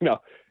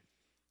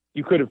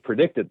 you could have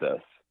predicted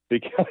this,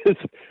 because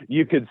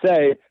you could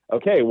say,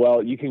 okay,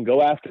 well, you can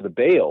go after the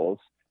Baals,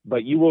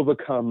 but you will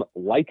become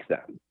like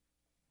them.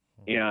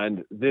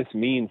 And this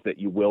means that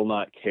you will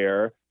not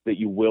care, that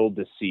you will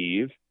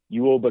deceive.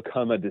 You will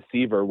become a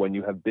deceiver when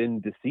you have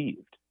been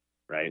deceived,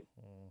 right?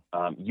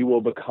 You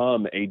will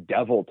become a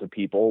devil to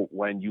people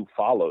when you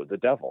follow the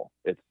devil.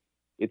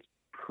 It's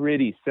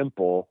pretty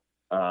simple,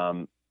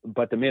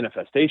 but the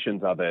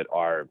manifestations of it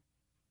are,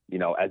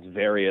 as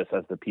various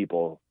as the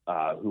people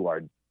who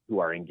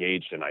are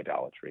engaged in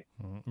idolatry.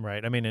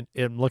 Right. I mean,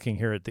 in looking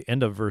here at the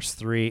end of verse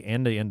 3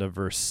 and the end of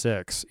verse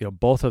 6,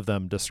 both of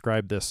them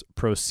describe this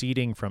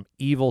proceeding from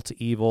evil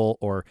to evil,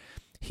 or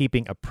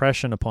heaping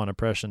oppression upon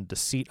oppression,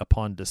 deceit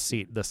upon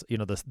deceit. This,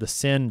 the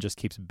sin just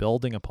keeps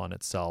building upon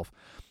itself,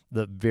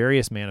 the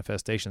various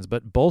manifestations.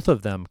 But both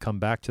of them come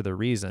back to the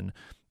reason,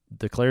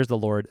 declares the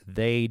Lord,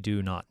 they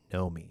do not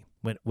know me.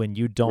 When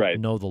you don't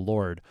know the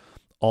Lord,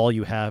 all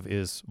you have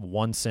is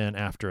one sin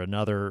after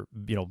another,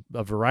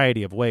 a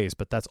variety of ways,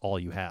 but that's all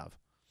you have.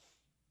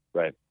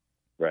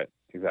 Right,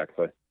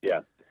 exactly,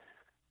 yeah.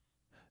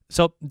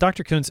 So,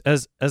 Dr. Koontz,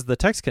 as the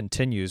text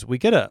continues, we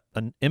get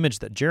an image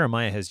that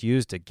Jeremiah has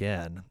used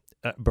again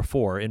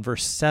before. In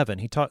verse 7,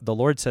 the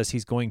Lord says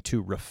he's going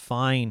to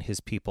refine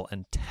his people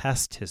and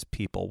test his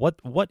people.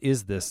 What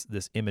is this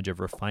image of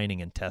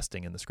refining and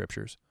testing in the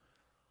Scriptures?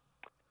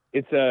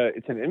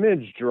 It's an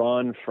image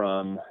drawn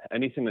from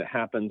anything that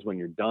happens when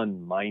you're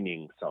done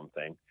mining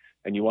something,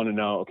 and you want to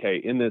know, okay,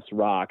 in this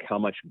rock, how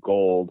much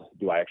gold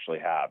do I actually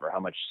have, or how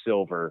much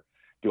silver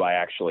do I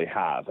actually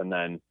have? And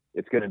then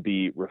it's going to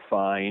be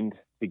refined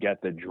to get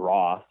the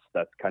dross.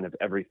 That's kind of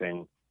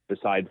everything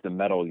besides the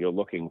metal you're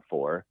looking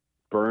for.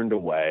 burned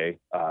away,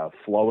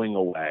 flowing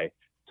away,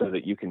 so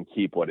that you can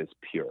keep what is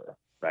pure,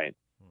 right?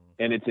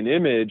 And it's an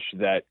image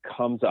that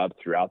comes up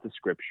throughout the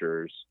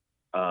scriptures.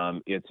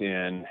 It's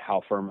in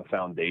How Firm a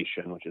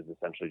Foundation, which is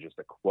essentially just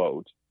a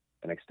quote,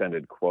 an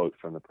extended quote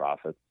from the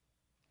prophets.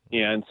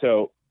 And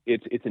so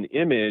it's an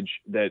image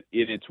that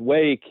in its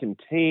way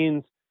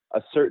contains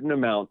a certain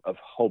amount of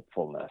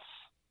hopefulness.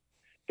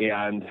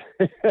 And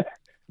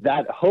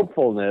that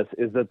hopefulness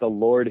is that the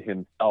Lord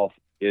himself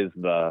is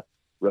the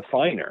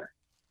refiner.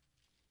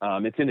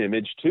 It's an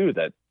image too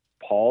that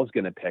Paul's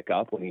going to pick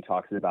up when he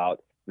talks about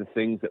the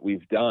things that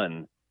we've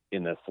done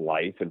in this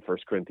life in 1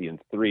 Corinthians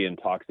 3, and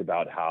talks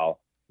about how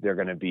they're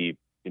going to be,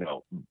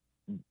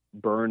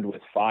 burned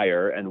with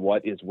fire, and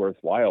what is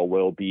worthwhile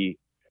will be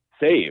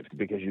saved,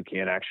 because you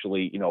can't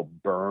actually,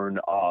 burn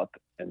up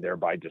and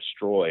thereby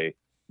destroy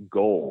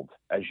gold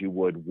as you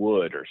would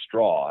wood or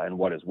straw, and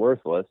what is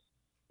worthless,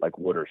 like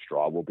wood or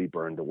straw, will be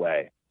burned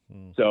away.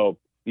 So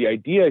the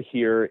idea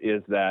here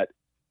is that,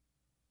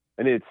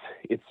 and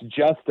it's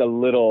just a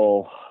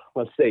little,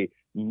 let's say,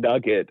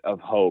 nugget of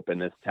hope in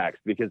this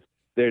text, because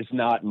there's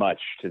not much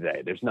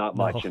today. There's not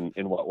much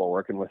in what we're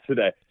working with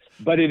today,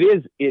 but it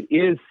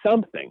is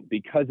something,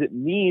 because it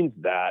means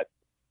that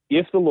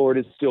if the Lord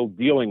is still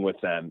dealing with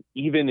them,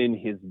 even in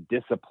his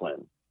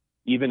discipline,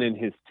 even in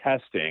his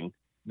testing,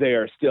 they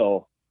are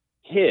still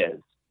his.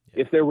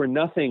 If there were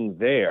nothing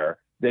there,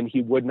 then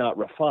he would not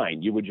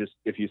refine. You would just,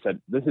 if you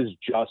said, this is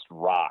just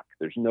rock,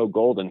 there's no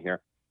gold in here,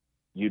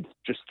 you'd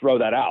just throw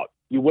that out.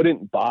 You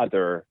wouldn't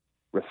bother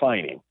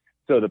refining.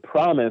 So the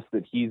promise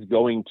that he's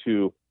going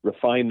to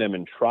refine them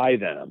and try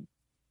them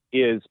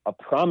is a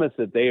promise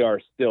that they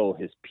are still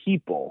his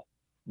people.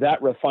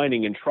 That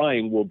refining and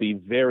trying will be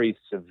very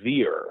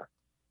severe,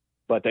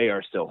 but they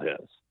are still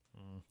his.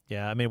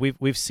 Yeah, I mean,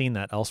 we've seen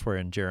that elsewhere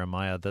in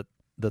Jeremiah,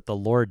 that the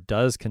Lord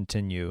does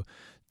continue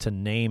to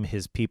name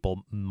his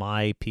people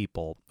my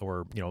people,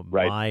 or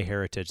Right. my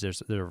heritage.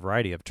 There's a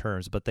variety of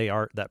terms, but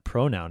that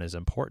pronoun is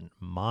important.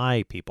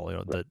 My people,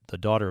 Right. the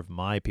daughter of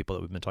my people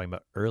that we've been talking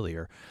about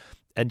earlier.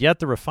 And yet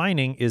the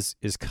refining is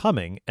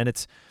coming, and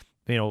it's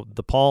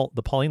the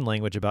Pauline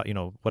language about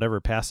whatever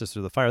passes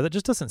through the fire, that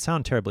just doesn't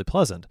sound terribly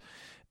pleasant.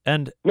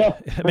 And No.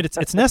 I mean,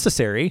 it's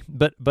necessary,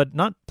 but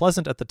not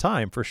pleasant at the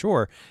time, for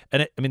sure.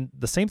 And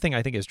the same thing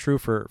I think is true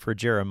for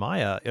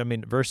Jeremiah. I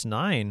mean, verse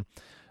 9,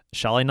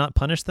 shall I not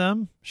punish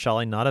them? Shall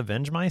I not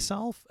avenge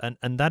myself?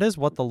 And that is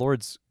what the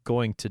Lord's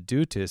going to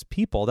do to his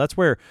people. That's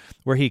where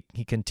he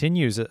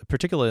continues,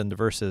 particularly in the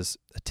verses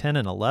 10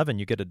 and 11,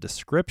 you get a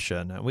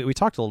description. We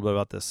talked a little bit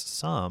about this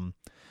some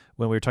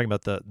when we were talking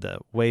about the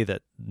way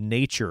that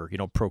nature,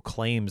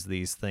 proclaims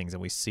these things,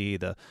 and we see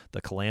the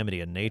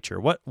calamity in nature.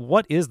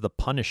 What is the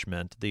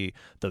punishment, the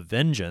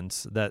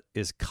vengeance that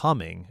is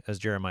coming as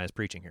Jeremiah is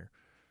preaching here?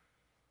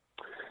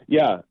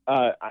 Yeah,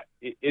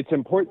 it's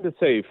important to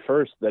say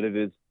first that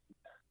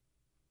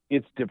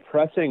it's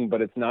depressing,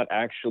 but it's not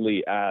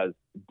actually as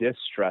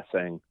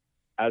distressing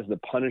as the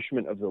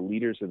punishment of the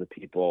leaders of the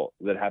people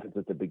that happens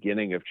at the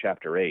beginning of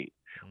chapter 8,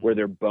 where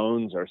their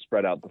bones are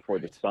spread out before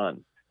the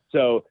sun.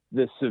 So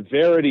the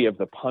severity of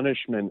the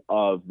punishment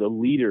of the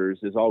leaders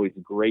is always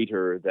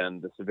greater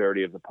than the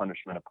severity of the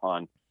punishment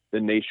upon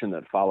the nation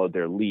that followed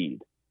their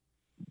lead.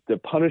 The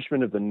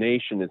punishment of the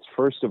nation is,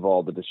 first of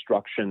all, the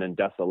destruction and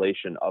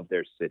desolation of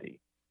their city.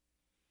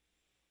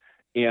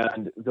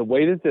 And the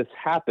way that this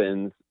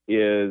happens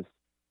is,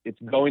 it's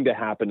going to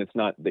happen. It's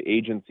not, the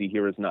agency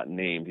here is not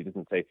named. He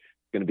doesn't say it's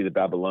going to be the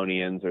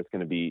Babylonians or it's going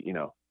to be,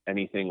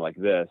 anything like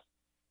this.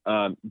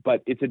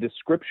 But it's a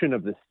description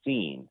of the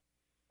scene.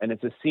 And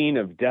it's a scene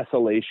of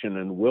desolation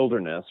and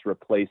wilderness,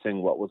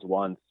 replacing what was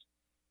once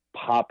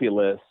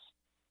populous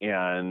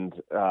and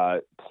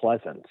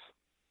pleasant.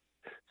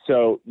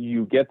 So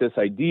you get this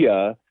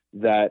idea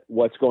that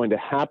what's going to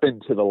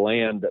happen to the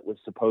land that was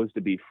supposed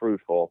to be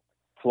fruitful,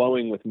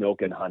 flowing with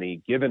milk and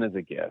honey, given as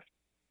a gift,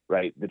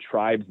 right? The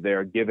tribes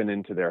there given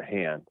into their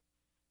hand,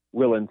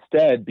 will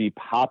instead be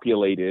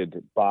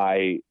populated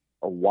by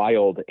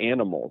wild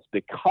animals,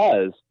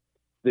 because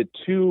the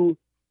two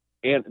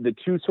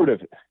sort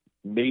of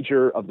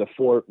the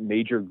four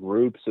major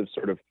groups of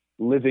sort of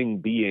living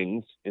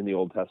beings in the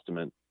Old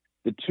Testament,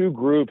 the two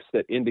groups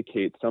that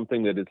indicate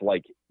something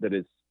that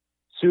is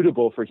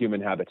suitable for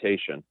human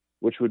habitation,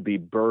 which would be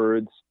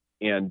birds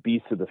and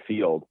beasts of the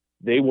field,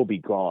 they will be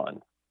gone.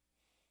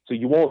 So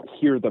you won't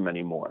hear them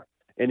anymore.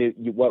 And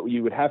what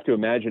you would have to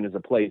imagine is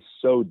a place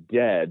so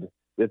dead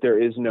that there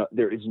is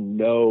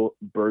no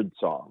bird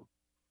song,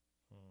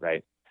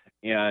 right?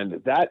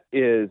 And that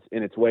is,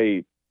 in its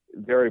way,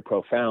 very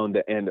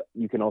profound. And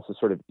you can also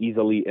sort of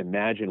easily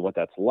imagine what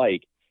that's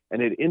like.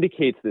 And it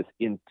indicates this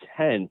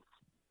intense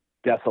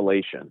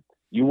desolation.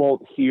 You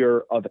won't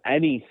hear of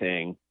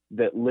anything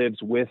that lives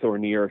with or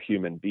near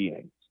human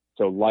beings.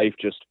 So life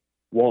just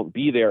won't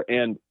be there.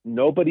 And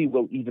nobody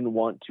will even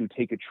want to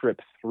take a trip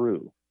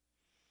through,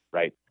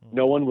 right?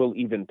 No one will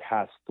even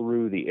pass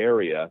through the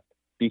area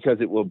because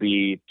it will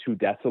be too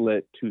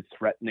desolate, too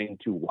threatening,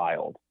 too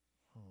wild.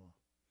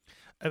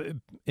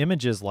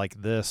 Images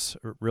like this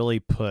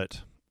really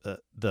put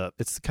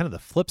it's kind of the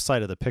flip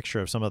side of the picture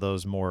of some of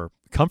those more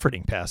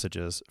comforting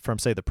passages from,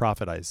 say, the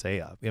prophet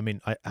Isaiah. I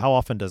mean, how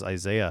often does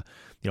Isaiah,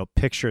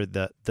 picture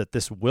that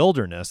this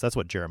wilderness, that's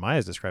what Jeremiah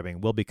is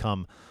describing, will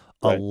become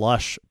a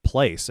lush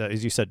place?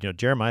 As you said,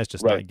 Jeremiah is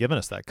just not giving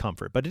us that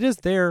comfort, but it is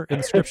there in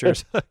the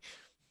scriptures.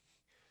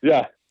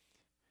 Yeah,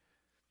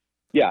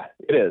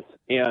 it is.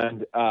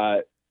 And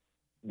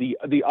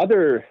the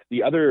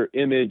other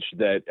image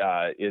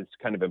that is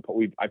kind of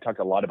important, I've talked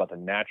a lot about the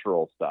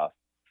natural stuff,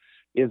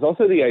 is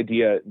also the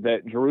idea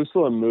that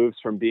Jerusalem moves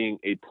from being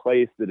a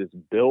place that is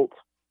built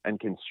and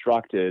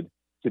constructed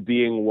to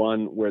being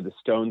one where the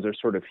stones are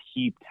sort of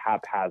heaped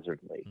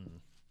haphazardly.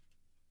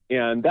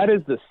 And that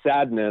is the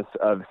sadness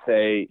of,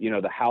 say,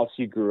 the house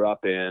you grew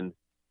up in,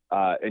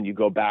 and you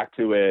go back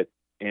to it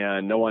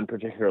and no one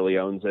particularly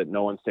owns it.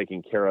 No one's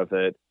taking care of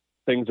it.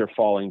 Things are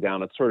falling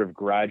down. It's sort of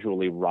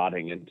gradually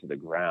rotting into the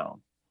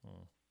ground.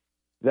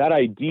 That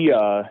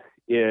idea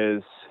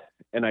is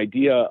an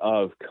idea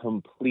of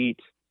complete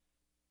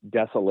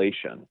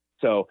desolation.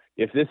 So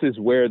if this is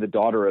where the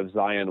daughter of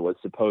Zion was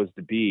supposed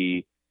to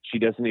be, she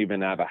doesn't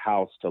even have a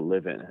house to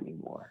live in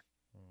anymore.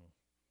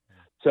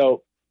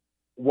 So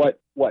what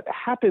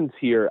happens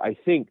here, I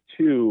think,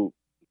 too,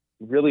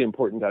 really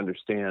important to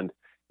understand,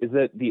 is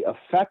that the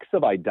effects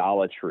of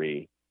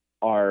idolatry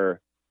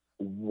are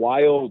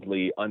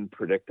wildly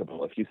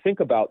unpredictable. If you think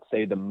about,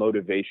 say, the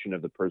motivation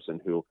of the person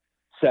who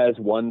says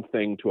one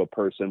thing to a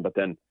person but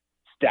then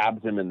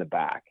stabs him in the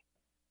back,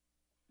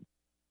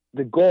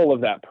 the goal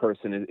of that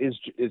person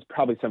is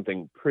probably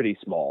something pretty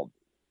small,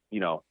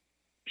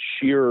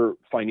 sheer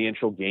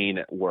financial gain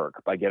at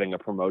work by getting a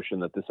promotion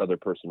that this other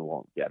person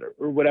won't get,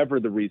 or whatever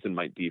the reason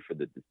might be for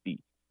the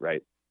deceit,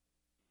 right?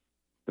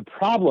 The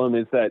problem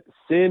is that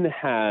sin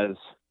has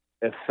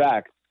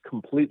effects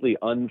completely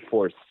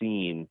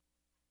unforeseen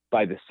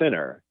by the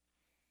sinner.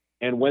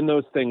 And when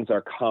those things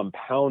are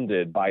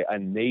compounded by a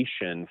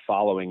nation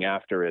following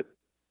after its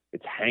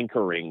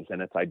hankerings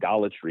and its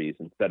idolatries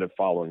instead of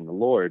following the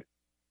Lord,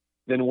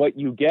 then what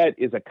you get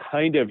is a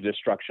kind of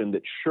destruction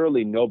that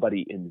surely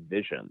nobody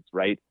envisions,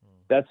 right?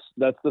 That's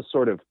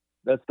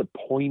the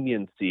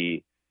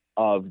poignancy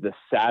of the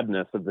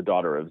sadness of the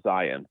daughter of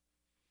Zion.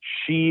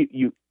 She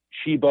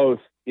both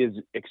is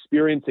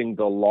experiencing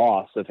the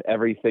loss of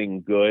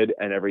everything good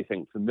and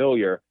everything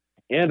familiar,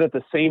 and at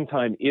the same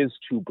time is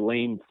to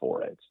blame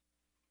for it.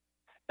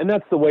 And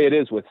that's the way it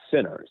is with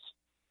sinners.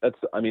 That's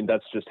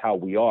just how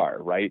we are,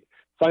 right?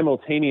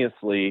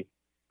 Simultaneously,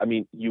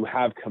 you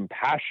have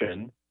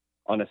compassion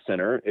on a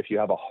sinner if you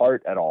have a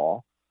heart at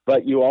all,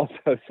 but you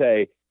also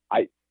say,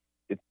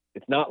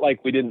 it's not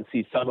like we didn't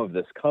see some of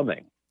this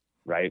coming,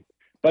 right?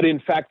 But in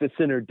fact, the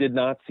sinner did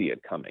not see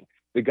it coming.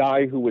 The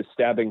guy who was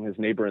stabbing his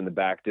neighbor in the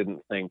back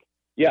didn't think,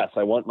 yes,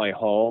 I want my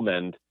home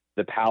and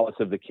the palace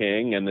of the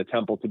king and the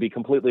temple to be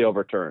completely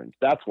overturned.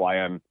 That's why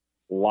I'm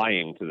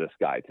lying to this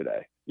guy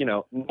today.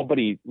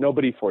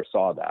 Nobody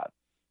foresaw that.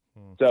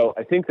 So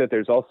I think that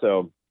there's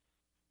also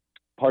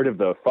part of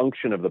the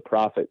function of the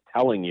prophet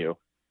telling you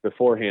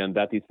beforehand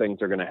that these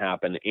things are going to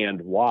happen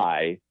and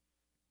why.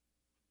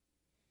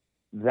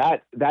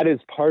 That is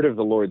part of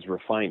the Lord's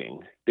refining,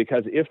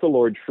 because if the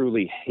Lord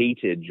truly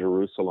hated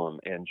Jerusalem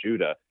and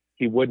Judah,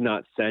 he would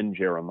not send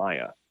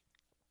Jeremiah.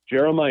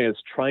 Jeremiah is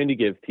trying to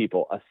give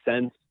people a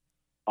sense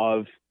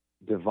of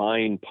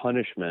divine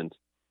punishment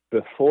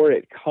before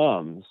it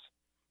comes,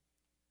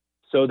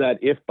 so that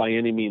if by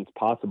any means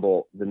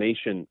possible, the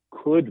nation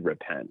could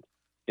repent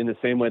in the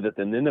same way that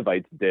the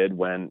Ninevites did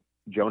when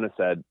Jonah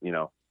said,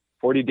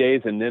 40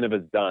 days and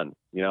Nineveh's done,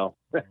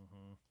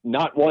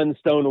 not one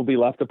stone will be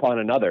left upon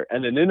another.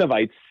 And the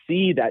Ninevites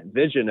see that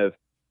vision of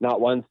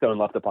not one stone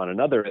left upon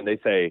another, and they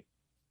say,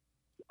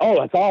 oh,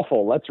 that's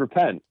awful, let's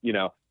repent.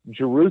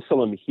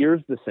 Jerusalem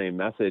hears the same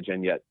message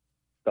and yet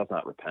does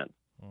not repent.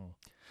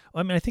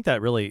 I think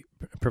that really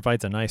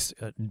provides a nice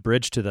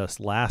bridge to this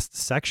last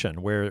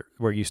section where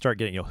you start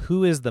getting,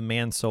 who is the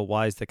man so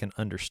wise that can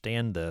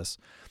understand this?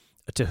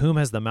 To whom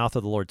has the mouth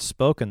of the Lord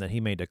spoken that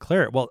he may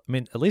declare it? Well,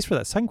 at least for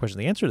that second question,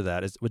 the answer to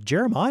that is with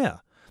Jeremiah.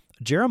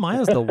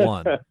 Jeremiah is the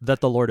one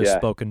that the Lord has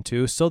spoken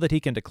to so that he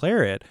can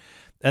declare it.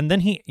 And then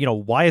he,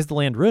 why is the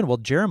land ruined? Well,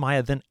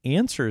 Jeremiah then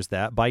answers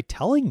that by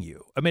telling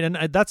you. And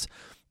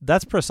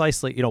that's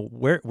precisely,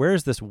 where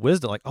is this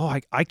wisdom? Like, oh,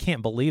 I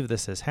can't believe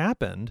this has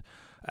happened.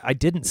 I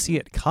didn't see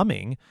it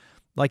coming.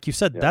 Like you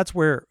said, that's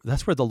where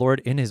the Lord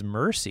in his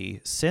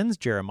mercy sends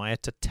Jeremiah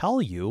to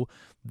tell you,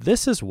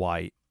 this is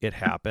why it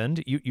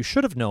happened. You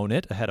should have known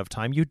it ahead of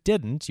time. You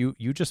didn't.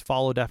 You just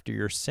followed after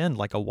your sin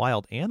like a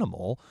wild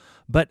animal.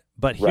 But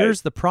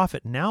here's the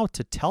prophet now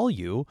to tell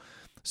you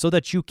so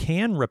that you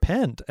can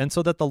repent and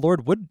so that the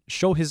Lord would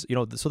show his,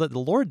 so that the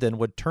Lord then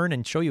would turn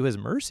and show you his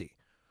mercy.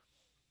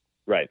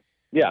 Right.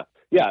 Yeah.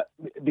 Yeah.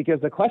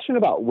 Because the question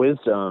about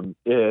wisdom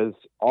is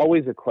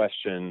always a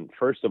question,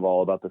 first of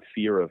all, about the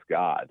fear of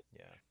God.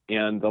 Yeah.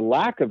 And the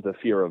lack of the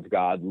fear of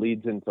God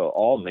leads into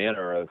all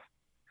manner of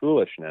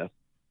foolishness.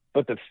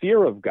 But the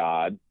fear of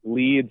God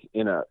leads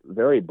in a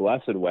very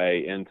blessed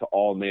way into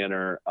all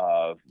manner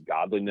of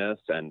godliness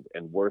and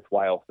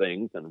worthwhile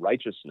things and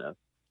righteousness.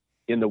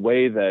 in the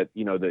way that,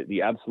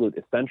 the absolute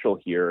essential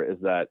here is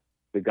that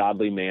the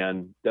godly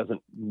man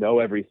doesn't know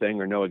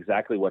everything or know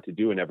exactly what to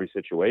do in every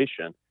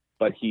situation,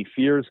 but he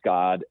fears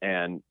God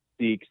and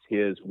seeks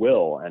his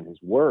will and his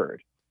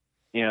word.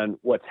 And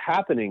what's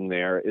happening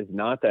there is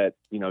not that,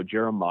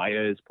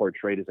 Jeremiah is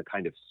portrayed as a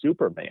kind of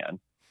Superman,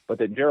 but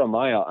that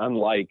Jeremiah,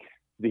 unlike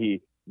the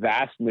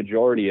vast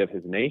majority of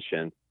his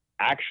nation,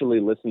 actually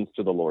listens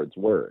to the Lord's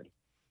word.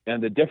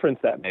 And the difference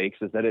that makes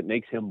is that it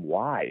makes him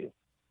wise.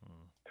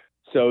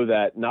 So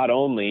that not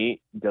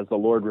only does the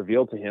Lord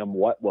reveal to him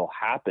what will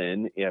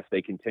happen if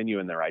they continue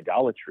in their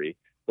idolatry,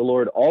 the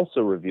Lord also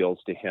reveals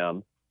to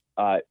him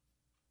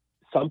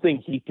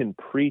something he can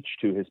preach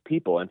to his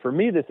people. And for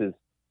me, this is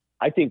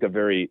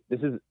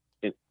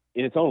in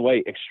its own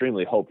way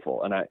extremely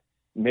hopeful. And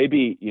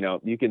maybe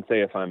you can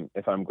say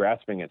if I'm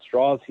grasping at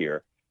straws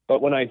here,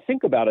 but when I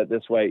think about it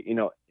this way,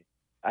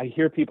 I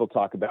hear people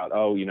talk about,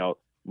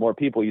 more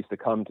people used to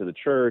come to the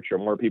church, or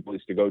more people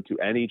used to go to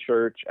any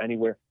church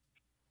anywhere.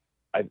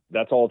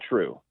 That's all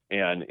true.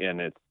 And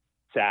it's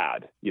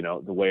sad,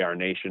 the way our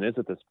nation is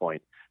at this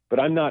point. But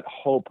I'm not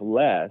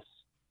hopeless,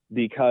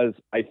 because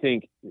I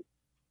think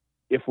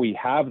if we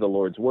have the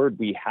Lord's word,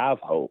 we have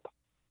hope.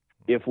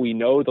 If we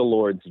know the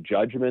Lord's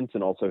judgments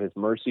and also his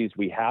mercies,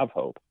 we have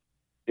hope.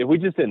 If we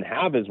just didn't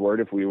have his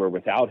word, if we were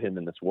without him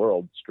in this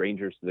world,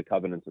 strangers to the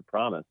covenants of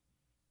promise,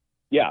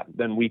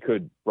 then we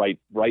could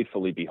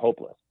rightfully be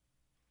hopeless.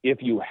 If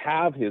you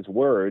have his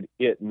word,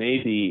 it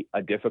may be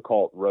a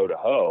difficult row to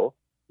hoe.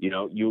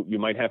 You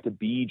might have to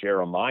be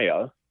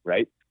Jeremiah,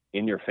 right,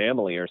 in your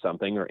family or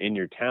something, or in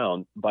your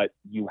town, but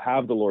you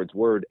have the Lord's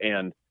word,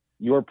 and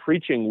your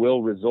preaching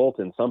will result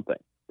in something,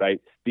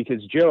 right?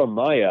 Because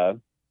Jeremiah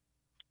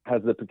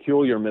has the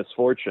peculiar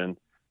misfortune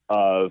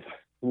of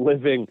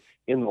living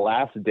in the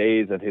last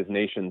days of his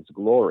nation's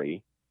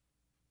glory,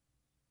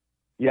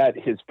 yet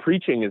his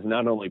preaching is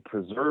not only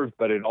preserved,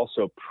 but it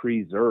also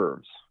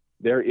preserves.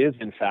 There is,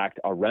 in fact,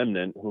 a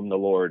remnant whom the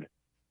Lord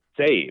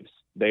saves.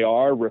 They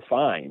are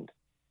refined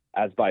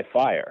as by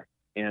fire.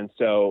 And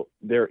so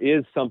there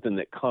is something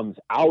that comes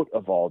out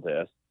of all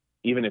this,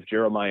 even if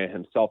Jeremiah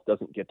himself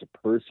doesn't get to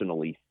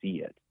personally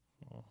see it.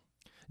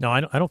 No,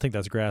 I don't think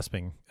that's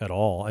grasping at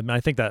all. I mean, I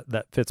think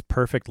that fits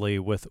perfectly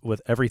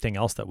with everything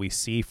else that we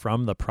see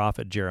from the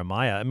prophet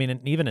Jeremiah. I mean,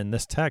 and even in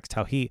this text,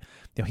 how he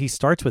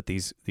starts with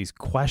these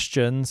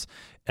questions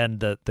and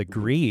the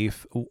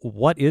grief.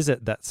 What is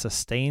it that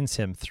sustains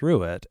him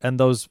through it? And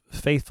those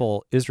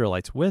faithful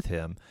Israelites with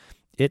him,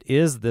 it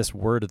is this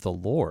word of the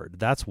Lord.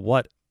 That's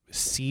what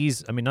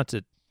sees, I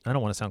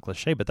don't want to sound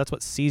cliche, but that's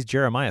what sees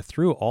Jeremiah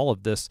through all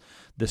of this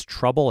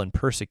trouble and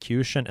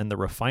persecution and the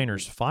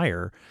refiner's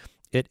fire.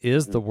 It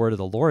is the word of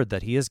the Lord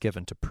that he is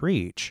given to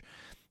preach,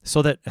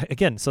 so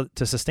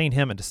to sustain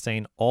him and to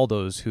sustain all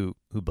those who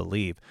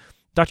believe.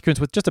 Dr.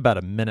 Koontz, with just about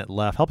a minute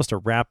left, help us to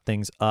wrap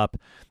things up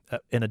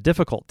in a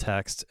difficult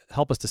text.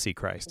 Help us to see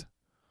Christ.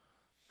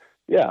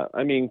 Yeah,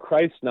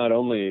 Christ not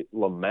only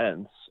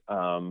laments,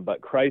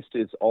 but Christ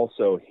is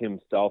also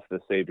himself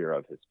the Savior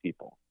of his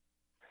people.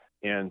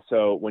 And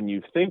so when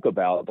you think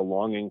about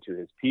belonging to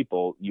his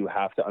people, you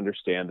have to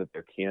understand that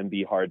there can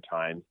be hard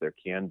times, there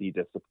can be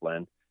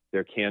discipline,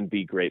 there can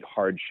be great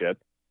hardship,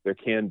 there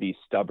can be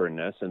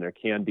stubbornness, and there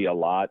can be a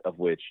lot of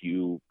which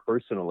you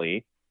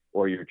personally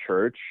or your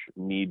church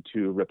need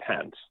to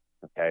repent.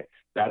 Okay,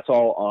 that's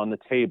all on the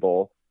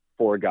table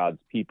for God's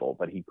people,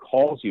 but he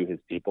calls you his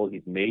people.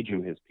 He's made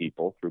you his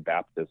people through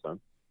baptism.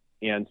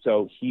 And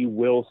so he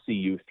will see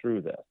you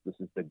through this. This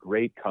is the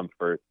great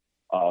comfort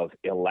of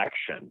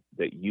election,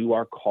 that you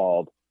are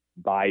called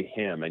by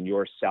him, and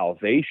your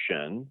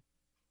salvation,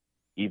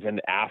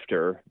 even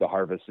after the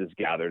harvest is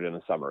gathered and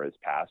the summer is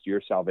past, your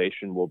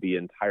salvation will be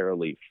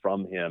entirely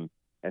from him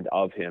and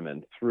of him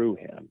and through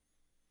him.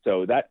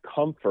 So that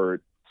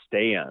comfort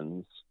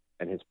stands,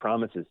 and his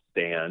promises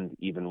stand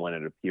even when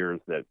it appears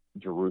that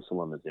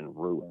Jerusalem is in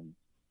ruins.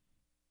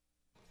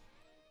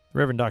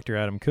 Reverend Dr.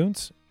 Adam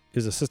Koontz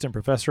is Assistant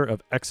Professor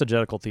of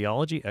Exegetical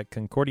Theology at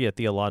Concordia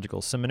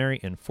Theological Seminary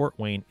in Fort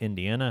Wayne,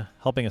 Indiana,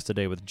 helping us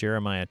today with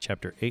Jeremiah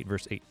chapter 8,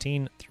 verse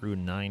 18 through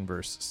 9,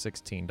 verse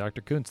 16. Dr.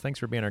 Koontz, thanks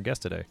for being our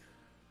guest today.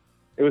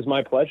 It was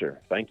my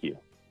pleasure. Thank you.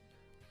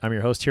 I'm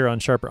your host here on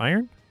Sharper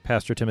Iron,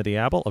 Pastor Timothy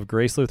Appel of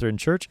Grace Lutheran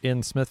Church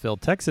in Smithville,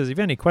 Texas. If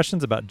you have any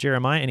questions about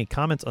Jeremiah, any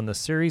comments on this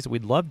series,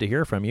 we'd love to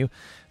hear from you.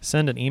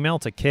 Send an email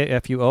to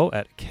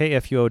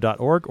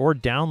kfuo@kfuo.org or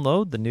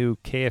download the new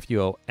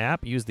KFUO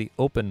app. Use the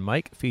open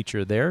mic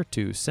feature there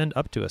to send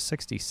up to a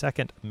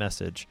 60-second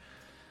message.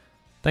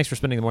 Thanks for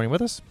spending the morning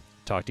with us.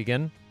 Talk to you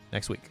again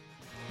next week.